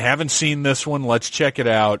 I haven't seen this one. Let's check it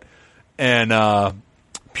out. And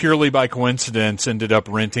purely by coincidence, ended up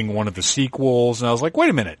renting one of the sequels. And I was like, wait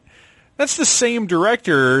a minute. That's the same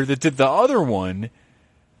director that did the other one.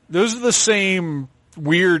 Those are the same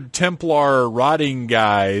weird Templar rotting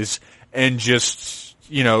guys. And just,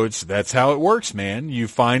 that's how it works, man. You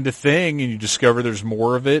find a thing and you discover there's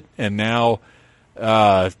more of it. And now,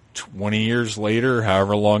 20 years later,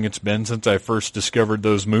 however long it's been since I first discovered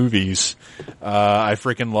those movies, I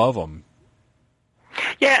freaking love them.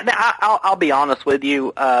 Yeah, I'll be honest with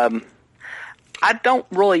you. I don't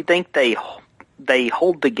really think they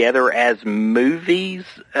hold together as movies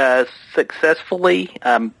successfully.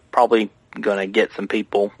 I'm probably going to get some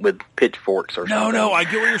people with pitchforks or something. No, I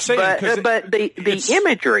get what you're saying. But the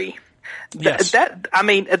imagery. Yes.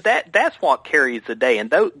 That's what carries the day,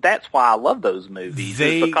 and that's why I love those movies,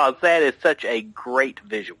 is because that is such a great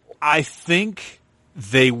visual. I think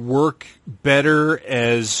they work better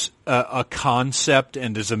as a concept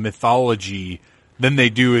and as a mythology than they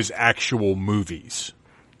do as actual movies.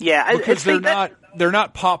 Yeah, because they're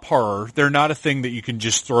not pop horror. They're not a thing that you can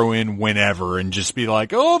just throw in whenever and just be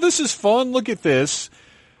like, oh, this is fun. Look at this.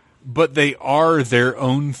 But they are their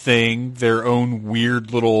own thing, their own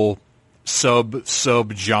weird little sub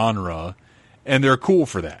genre, and they're cool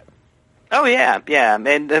for that. Oh yeah,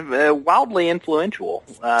 and wildly influential.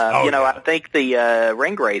 I think the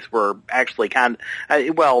Ringwraiths were actually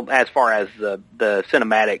as far as the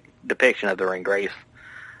cinematic depiction of the Ringwraiths.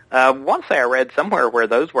 One say I read somewhere where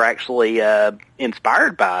those were actually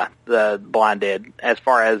inspired by the Blind Dead, as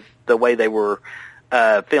far as the way they were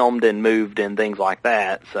filmed and moved and things like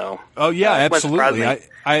that. So, absolutely.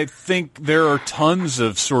 I think there are tons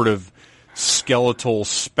of sort of skeletal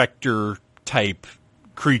specter type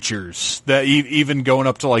creatures that even going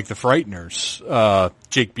up to like the Frighteners,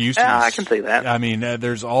 Jake Busey. Yeah, I can see that. I mean,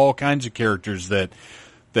 there's all kinds of characters that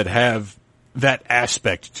have that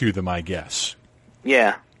aspect to them, I guess.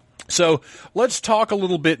 Yeah. So let's talk a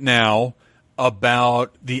little bit now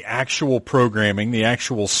about the actual programming, the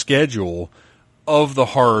actual schedule of the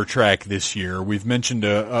horror track this year. We've mentioned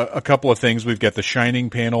a couple of things. We've got the Shining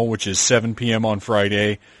panel, which is 7 p.m. on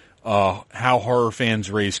Friday. How Horror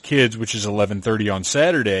Fans Raise Kids, which is 11:30 on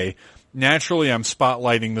Saturday. Naturally, I'm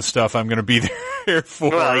spotlighting the stuff I'm going to be there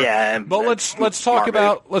for. Well, yeah, but let's talk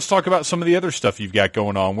about some of the other stuff you've got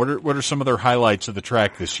going on. What are some other highlights of the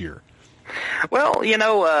track this year? Well,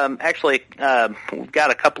 actually, we've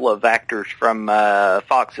got a couple of actors from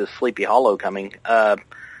Fox's Sleepy Hollow coming.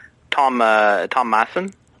 Tom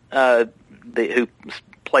Mason, who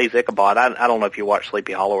plays Ichabod. I don't know if you watch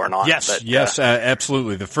Sleepy Hollow or not. Yes,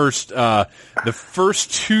 absolutely. The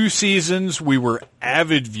first 2 seasons we were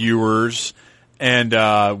avid viewers, and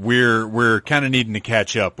we're kind of needing to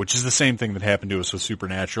catch up, which is the same thing that happened to us with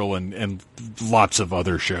Supernatural and lots of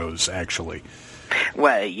other shows, actually.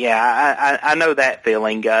 Well, yeah, I know that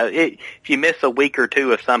feeling. If you miss a week or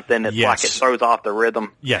two of something, it's like it throws off the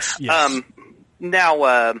rhythm. Yes.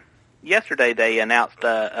 Now, yesterday they announced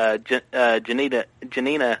Janina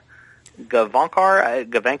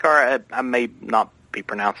Gavankar. I may not be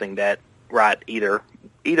pronouncing that right either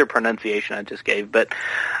pronunciation I just gave, but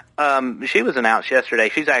she was announced yesterday.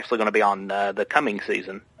 She's actually going to be on the coming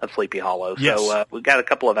season of Sleepy Hollow. Yes. So we've got a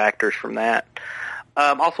couple of actors from that.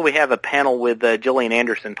 Also, we have a panel with Gillian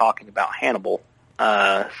Anderson talking about Hannibal,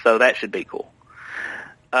 so that should be cool.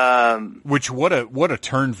 Which what a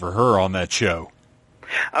turn for her on that show.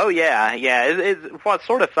 Oh yeah. What's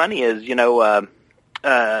sort of funny is Dana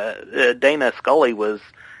Scully was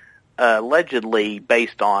allegedly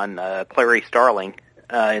based on Clarice Starling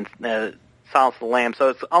in Silence of the Lambs, so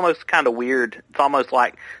it's almost kind of weird. It's almost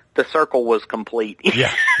like the circle was complete.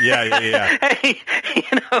 Yeah.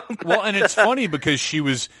 Well, and it's funny because she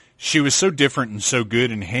was so different and so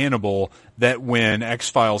good in Hannibal that when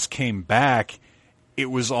X-Files came back,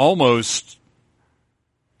 it was almost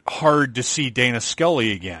hard to see Dana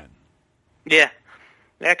Scully again. Yeah,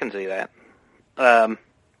 I can see that. So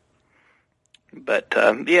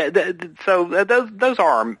those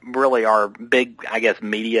are really our big, I guess,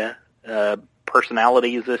 media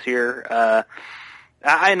personalities this year.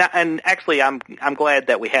 And actually, I'm glad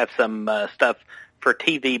that we have some stuff for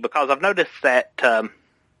TV, because I've noticed that,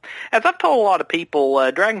 as I've told a lot of people,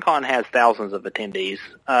 DragonCon has thousands of attendees,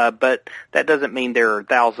 but that doesn't mean there are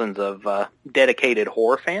thousands of dedicated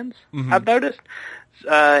horror fans. Mm-hmm. I've noticed,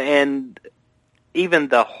 and even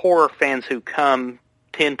the horror fans who come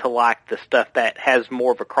tend to like the stuff that has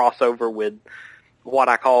more of a crossover with what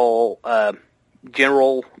I call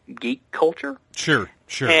general geek culture. Sure.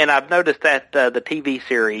 And I've noticed that the TV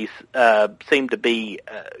series seem to be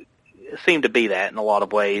that in a lot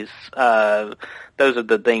of ways. Those are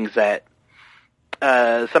the things that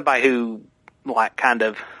somebody who like kind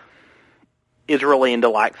of is really into,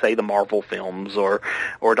 like, say, the Marvel films or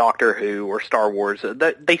Doctor Who or Star Wars.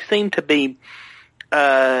 They seem to be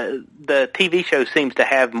the TV show seems to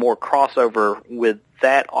have more crossover with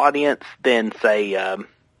that audience than, say,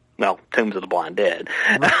 Tombs of the Blind Dead.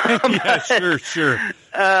 Yeah, sure.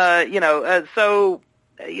 But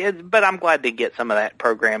I'm glad to get some of that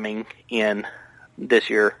programming in this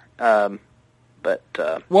year. Well,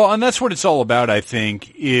 and that's what it's all about, I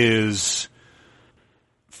think, is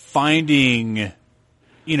finding,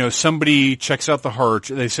 somebody checks out the horror.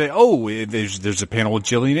 They say, oh, there's a panel with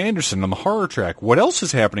Gillian Anderson on the horror track. What else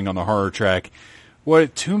is happening on the horror track?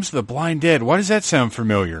 What, Tombs of the Blind Dead? Why does that sound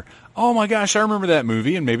familiar? Oh my gosh, I remember that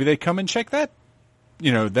movie, and maybe they come and check that,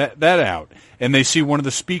 that out. And they see one of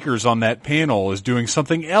the speakers on that panel is doing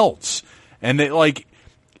something else. And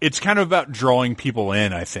it's kind of about drawing people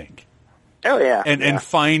in, I think. Oh yeah. And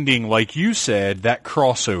finding, like you said, that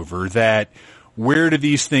crossover, that where do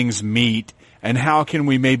these things meet, and how can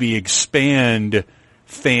we maybe expand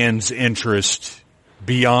fans' interest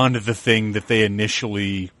beyond the thing that they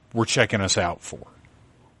initially were checking us out for?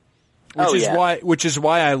 Which is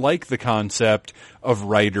why I like the concept of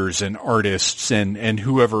writers and artists and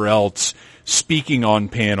whoever else speaking on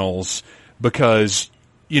panels, because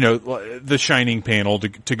the Shining panel,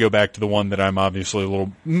 to go back to the one that I'm obviously a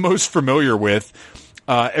little most familiar with,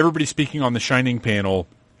 everybody speaking on the Shining panel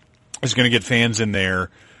is going to get fans in there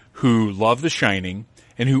who love The Shining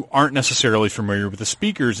and who aren't necessarily familiar with the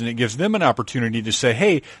speakers, and it gives them an opportunity to say,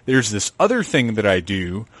 hey, there's this other thing that I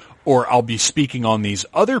do, or I'll be speaking on these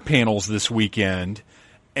other panels this weekend,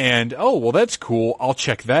 and, oh, well, that's cool, I'll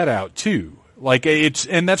check that out too.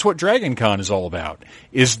 And that's what Dragon Con is all about,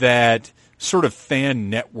 is that sort of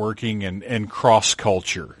fan networking and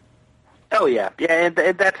cross-culture. Oh, yeah. Yeah, and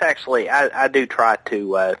that's actually, I do try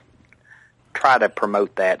to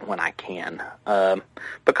promote that when I can.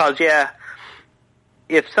 Because,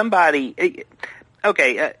 if somebody,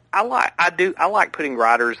 I like putting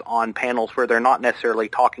writers on panels where they're not necessarily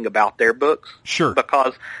talking about their books. Sure.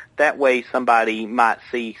 Because that way somebody might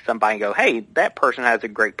see somebody and go, hey, that person has a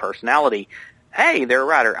great personality. Hey, they're a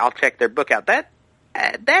writer. I'll check their book out. That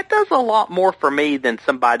does a lot more for me than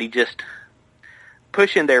somebody just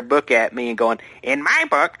pushing their book at me and going, in my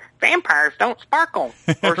book, vampires don't sparkle,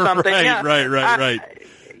 or something. Right.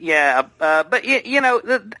 Yeah, but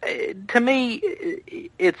to me,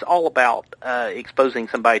 it's all about exposing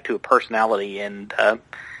somebody to a personality, and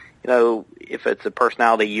if it's a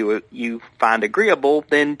personality you find agreeable,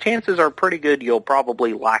 then chances are pretty good you'll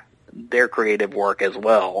probably like their creative work as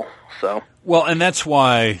well. So. Well, and that's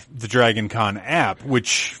why the Dragon Con app,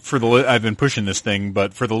 which I've been pushing this thing,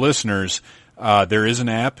 but for the listeners, there is an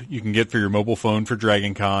app you can get for your mobile phone for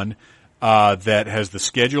Dragon Con that has the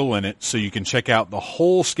schedule in it, so you can check out the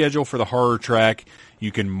whole schedule for the horror track.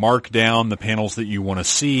 You can mark down the panels that you want to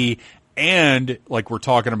see, and like we're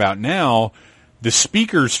talking about now, the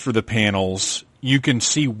speakers for the panels, you can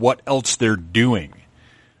see what else they're doing.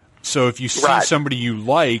 So if you see somebody you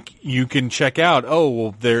like, you can check out, oh,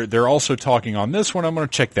 well, they're also talking on this one. I'm going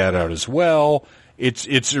to check that out as well.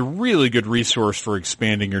 It's a really good resource for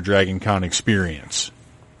expanding your Dragon Con experience.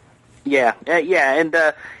 Yeah, and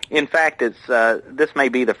in fact, it's this may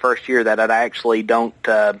be the first year that I actually don't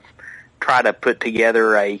try to put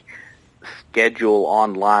together a schedule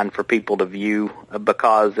online for people to view,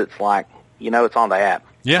 because it's like, it's on the app.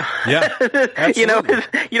 Yeah, absolutely.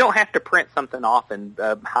 You don't have to print something off and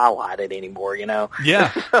highlight it anymore,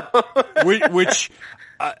 Yeah, which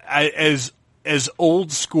as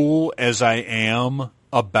old school as I am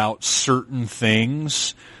about certain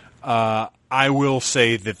things, I will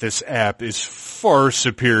say that this app is far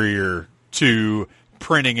superior to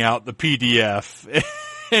printing out the PDF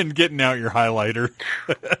and getting out your highlighter.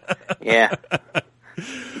 Yeah.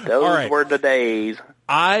 Those were the days.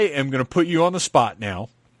 I am going to put you on the spot now.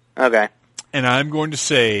 Okay. And I'm going to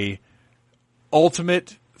say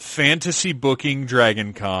Ultimate Fantasy Booking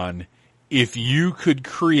Dragon Con, if you could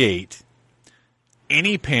create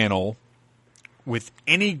any panel with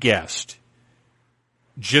any guest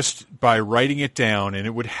just by writing it down and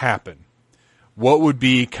it would happen, what would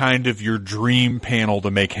be kind of your dream panel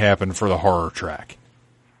to make happen for the horror track?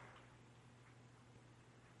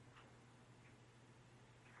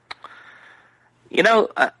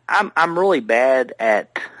 I'm really bad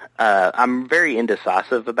at, I'm very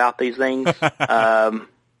indecisive about these things. I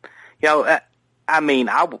I mean,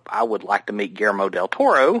 I would like to meet Guillermo del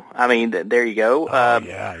Toro. I mean, there you go.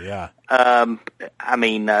 Yeah. I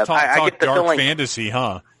mean, I get the dark feeling. fantasy,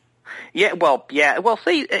 huh? Yeah. Well,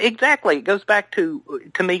 see, exactly. It goes back to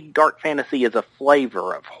me, dark fantasy is a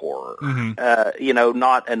flavor of horror.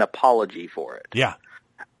 Not an apology for it. Yeah.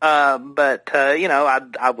 But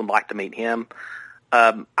I would like to meet him.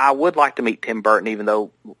 I would like to meet Tim Burton, even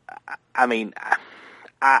though, I mean,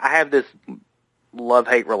 I have this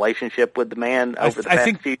love-hate relationship with the man over the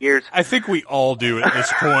past few years. I think we all do at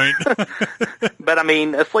this point. But I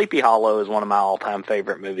mean, Sleepy Hollow is one of my all-time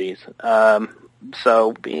favorite movies.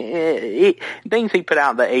 So things he put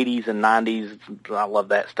out in the 80s and 90s, I love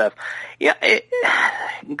that stuff. Yeah,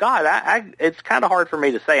 it's kind of hard for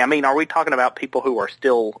me to say. I mean, are we talking about people who are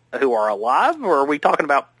alive, or are we talking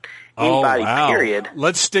about anybody? Period.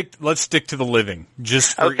 Let's stick to the living,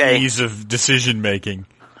 just for ease of decision making.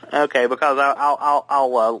 Okay, because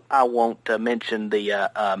I won't mention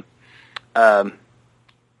the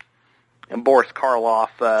Boris Karloff,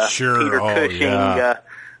 Peter Cushing,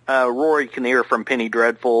 Rory Kinnear from Penny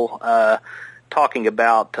Dreadful, talking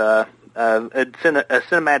about cinematic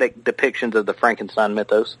depictions of the Frankenstein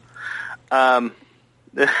mythos. That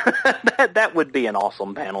would be an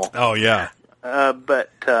awesome panel. Oh yeah.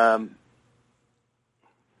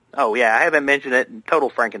 Oh yeah, I haven't mentioned it. Total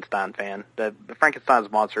Frankenstein fan. The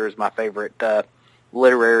Frankenstein's monster is my favorite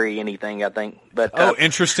literary anything, I think. But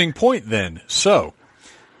interesting point then. So,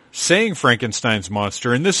 saying Frankenstein's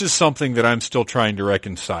monster, and this is something that I'm still trying to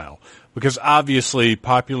reconcile, because obviously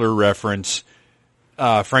popular reference,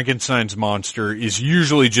 Frankenstein's monster is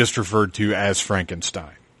usually just referred to as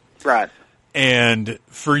Frankenstein. Right. And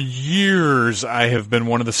for years, I have been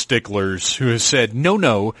one of the sticklers who has said,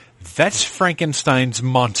 no, that's Frankenstein's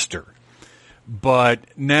monster. But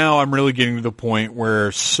now I'm really getting to the point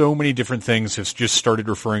where so many different things have just started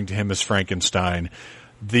referring to him as Frankenstein.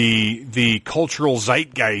 The cultural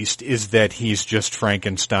zeitgeist is that he's just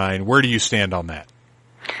Frankenstein. Where do you stand on that?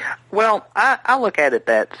 Well, I look at it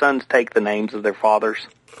that sons take the names of their fathers.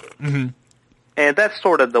 Mm-hmm. And that's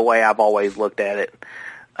sort of the way I've always looked at it.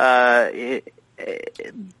 I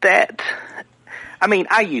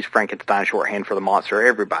use Frankenstein shorthand for the monster.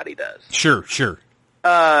 Everybody does. Sure.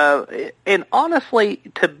 And honestly,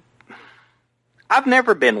 I've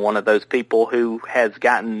never been one of those people who has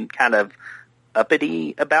gotten kind of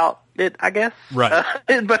uppity about it, I guess. Right.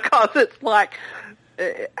 Because it's like,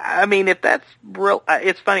 I mean, if that's real,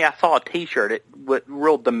 it's funny, I saw a t-shirt,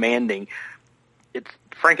 real demanding. It's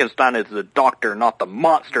Frankenstein is the doctor, not the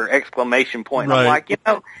monster, exclamation point. Right. I'm like,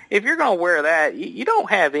 if you're going to wear that, you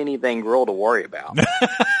don't have anything real to worry about.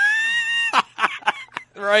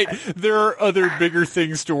 Right. There are other bigger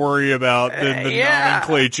things to worry about than the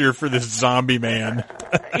nomenclature for this zombie man.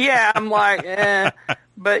 Yeah, I'm like,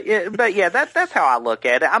 But yeah, that's how I look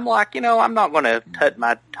at it. I'm like, I'm not going to tut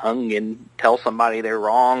my tongue and tell somebody they're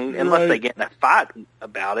wrong unless they get in a fight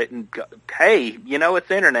about it and go, hey, it's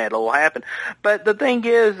the internet, it'll happen. But the thing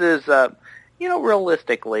is,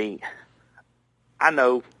 realistically, I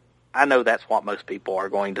know that's what most people are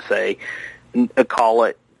going to say, call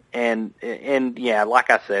it, and yeah,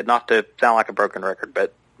 like I said, not to sound like a broken record,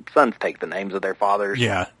 but sons take the names of their fathers.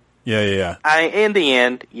 Yeah. In the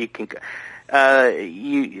end, you can.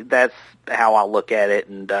 That's how I look at it,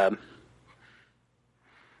 and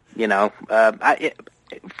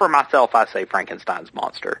for myself, I say Frankenstein's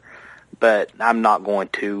monster, but I'm not going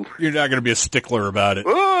to. You're not going to be a stickler about it.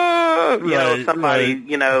 Somebody,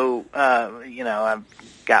 I've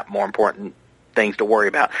got more important things to worry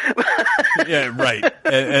about. Yeah, right.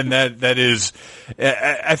 And that is,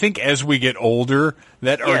 I think as we get older,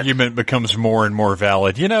 that argument becomes more and more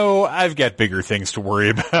valid. I've got bigger things to worry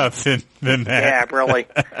about than that. Yeah, really.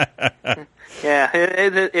 Yeah.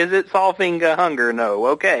 Is it solving hunger?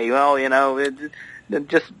 No. Okay. Well,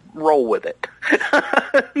 just roll with it.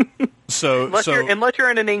 Unless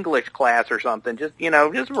you're in an English class or something, just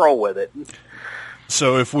roll with it.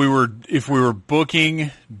 So if we were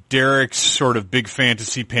booking Derek's sort of big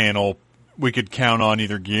fantasy panel, we could count on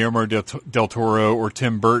either Guillermo del Toro or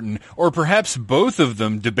Tim Burton, or perhaps both of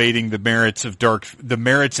them debating the merits and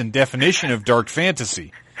definition of dark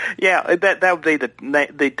fantasy. Yeah, that would be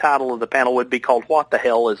the title of the panel would be called "What the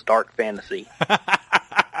Hell is Dark Fantasy?"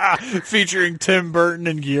 Featuring Tim Burton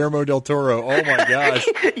and Guillermo del Toro. Oh my gosh!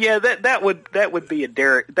 Yeah, that would be a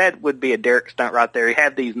Derek stunt right there. He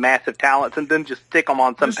had these massive talents and then just stick them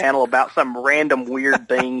on some panel about some random weird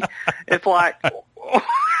thing. It's like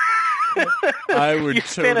I would you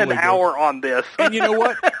spend an hour on this. And you know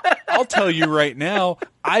what? I'll tell you right now,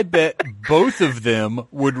 I bet both of them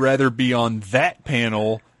would rather be on that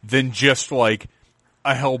panel than just like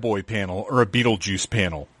a Hellboy panel or a Beetlejuice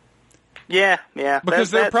panel. Yeah.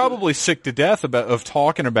 Because they're probably sick to death of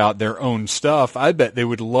talking about their own stuff. I bet they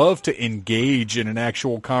would love to engage in an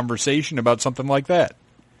actual conversation about something like that.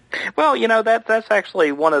 Well, that's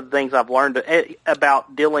actually one of the things I've learned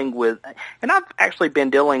about dealing with, and I've actually been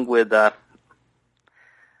dealing with, I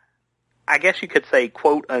guess you could say,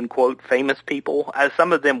 quote unquote, famous people.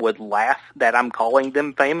 Some of them would laugh that I'm calling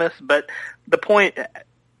them famous, but the point,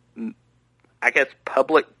 I guess,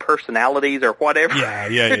 public personalities or whatever.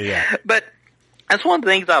 Yeah. But that's one of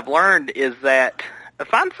the things I've learned is that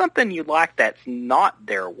find something you like that's not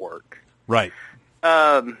their work. Right.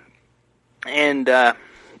 And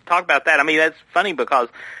talk about that. I mean, that's funny because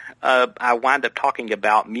I wind up talking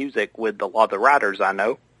about music with a lot of the writers I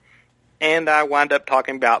know, and I wind up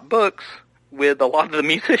talking about books with a lot of the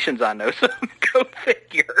musicians I know. So go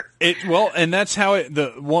figure. And that's how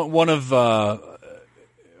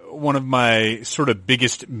one of my sort of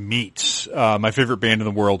biggest meets. My favorite band in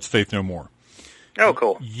the world is Faith No More. Oh,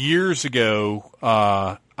 cool. Years ago,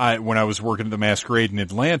 when I was working at the Masquerade in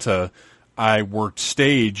Atlanta, I worked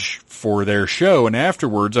stage for their show, and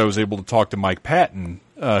afterwards I was able to talk to Mike Patton,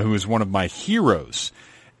 who is one of my heroes.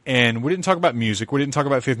 And we didn't talk about music. We didn't talk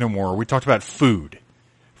about Faith No More. We talked about food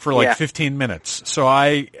for 15 minutes. So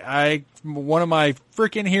one of my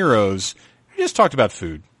freaking heroes, we just talked about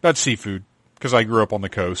food, about seafood, because I grew up on the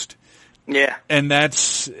coast. Yeah. And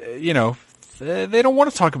that's, they don't want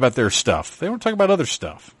to talk about their stuff. They want to talk about other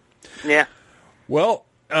stuff. Yeah. Well,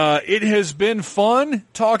 it has been fun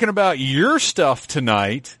talking about your stuff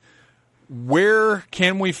tonight. Where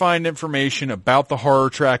can we find information about the Horror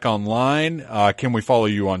Track online? Can we follow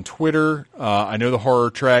you on Twitter? I know the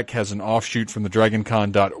Horror Track has an offshoot from the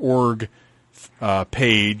DragonCon.org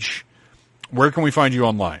page. Where can we find you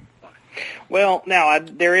online? Well, now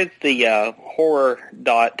there is the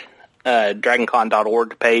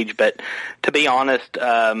horror.dragoncon.org page, but to be honest,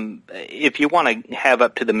 if you want to have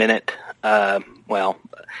up to the minute,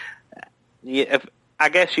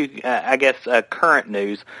 current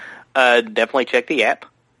news, definitely check the app,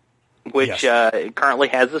 which currently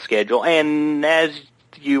has the schedule. And as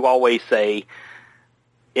you always say,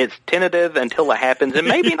 it's tentative until it happens, and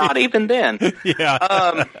maybe not even then.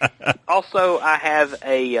 Yeah. Also, I have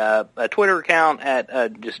a Twitter account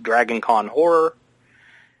at just DragonCon Horror,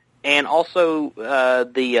 and also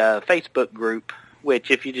the Facebook group, which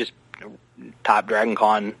if you just type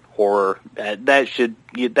DragonCon Horror, that should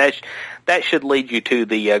lead you to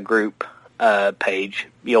the group page.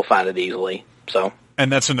 You'll find it easily. So. And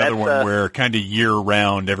that's another one where kind of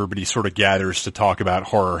year-round everybody sort of gathers to talk about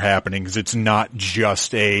horror happenings. It's not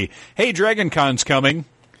just hey, DragonCon's coming.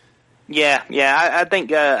 Yeah. I think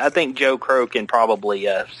Joe Crow can probably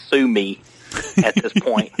sue me at this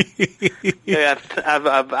point. Yeah,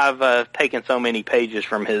 I've taken so many pages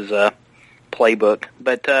from his playbook,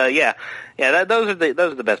 but those are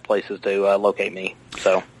the best places to locate me.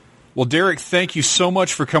 So. Well, Derek, thank you so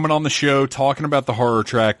much for coming on the show, talking about the Horror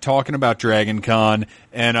Track, talking about DragonCon,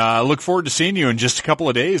 and I look forward to seeing you in just a couple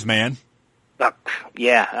of days, man.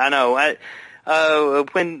 Yeah, I know.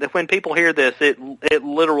 When people hear this, it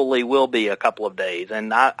literally will be a couple of days,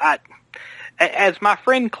 and I as my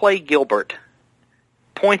friend Clay Gilbert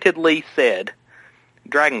pointedly said,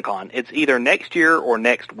 DragonCon, it's either next year or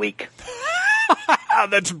next week.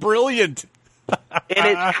 That's brilliant. And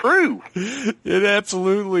it's true. It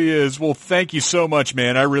absolutely is. Well, thank you so much,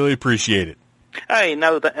 man. I really appreciate it. Hey,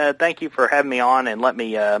 no, thank you for having me on and let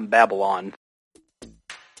me babble on.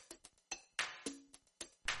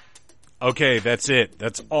 Okay, that's it.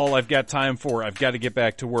 That's all I've got time for. I've got to get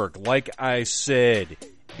back to work. Like I said,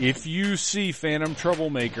 if you see Phantom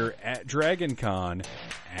Troublemaker at DragonCon,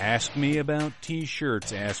 ask me about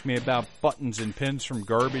t-shirts. Ask me about buttons and pins from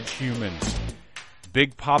Garbage Humans.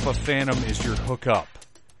 Big Papa Phantom is your hookup.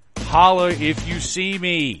 Holla if you see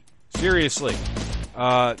me. Seriously.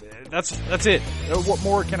 That's it. What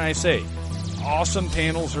more can I say? Awesome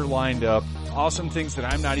panels are lined up. Awesome things that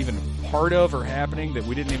I'm not even part of are happening that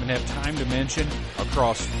we didn't even have time to mention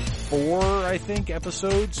across 4, I think,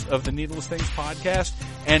 episodes of the Needless Things podcast.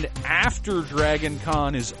 And after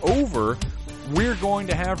DragonCon is over, we're going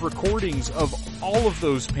to have recordings of all of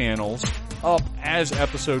those panels up as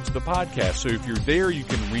episodes of the podcast. So if you're there, you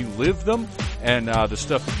can relive them, and the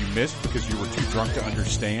stuff that you missed because you were too drunk to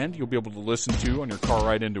understand, you'll be able to listen to on your car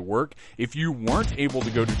ride into work. If you weren't able to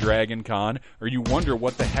go to DragonCon, or you wonder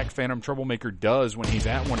what the heck Phantom Troublemaker does when he's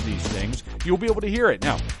at one of these things, you'll be able to hear it.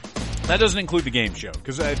 Now, that doesn't include the game show,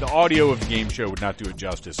 because the audio of the game show would not do it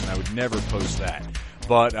justice, and I would never post that.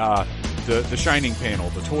 But the Shining panel,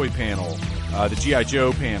 the toy panel, the G.I.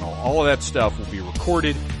 Joe panel, all of that stuff will be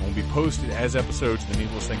recorded and will be posted as episodes of the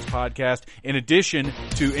Needless Things podcast, in addition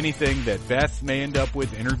to anything that Beth may end up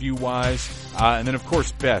with interview-wise. And then, of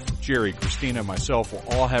course, Beth, Jerry, Christina, myself will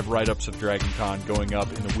all have write-ups of Dragon Con going up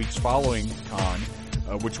in the weeks following Con,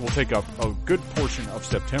 which will take up a good portion of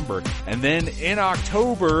September. And then in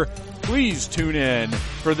October, please tune in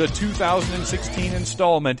for the 2016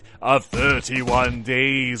 installment of 31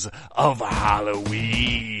 Days of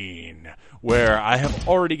Halloween, where I have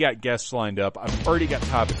already got guests lined up. I've already got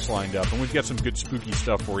topics lined up, and we've got some good spooky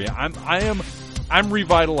stuff for you. I'm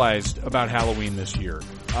revitalized about Halloween this year.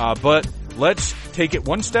 But let's take it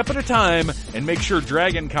one step at a time and make sure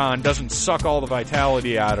Dragon Con doesn't suck all the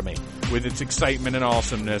vitality out of me with its excitement and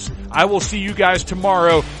awesomeness. I will see you guys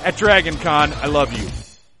tomorrow at Dragon Con. I love you.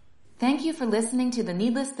 Thank you for listening to the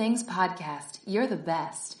Needless Things podcast. You're the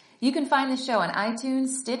best. You can find the show on iTunes,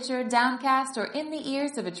 Stitcher, Downcast, or in the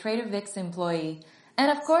ears of a Trader Vic's employee.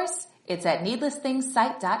 And of course, it's at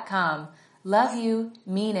needlessthingssite.com. Love you.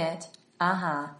 Mean it. Uh-huh.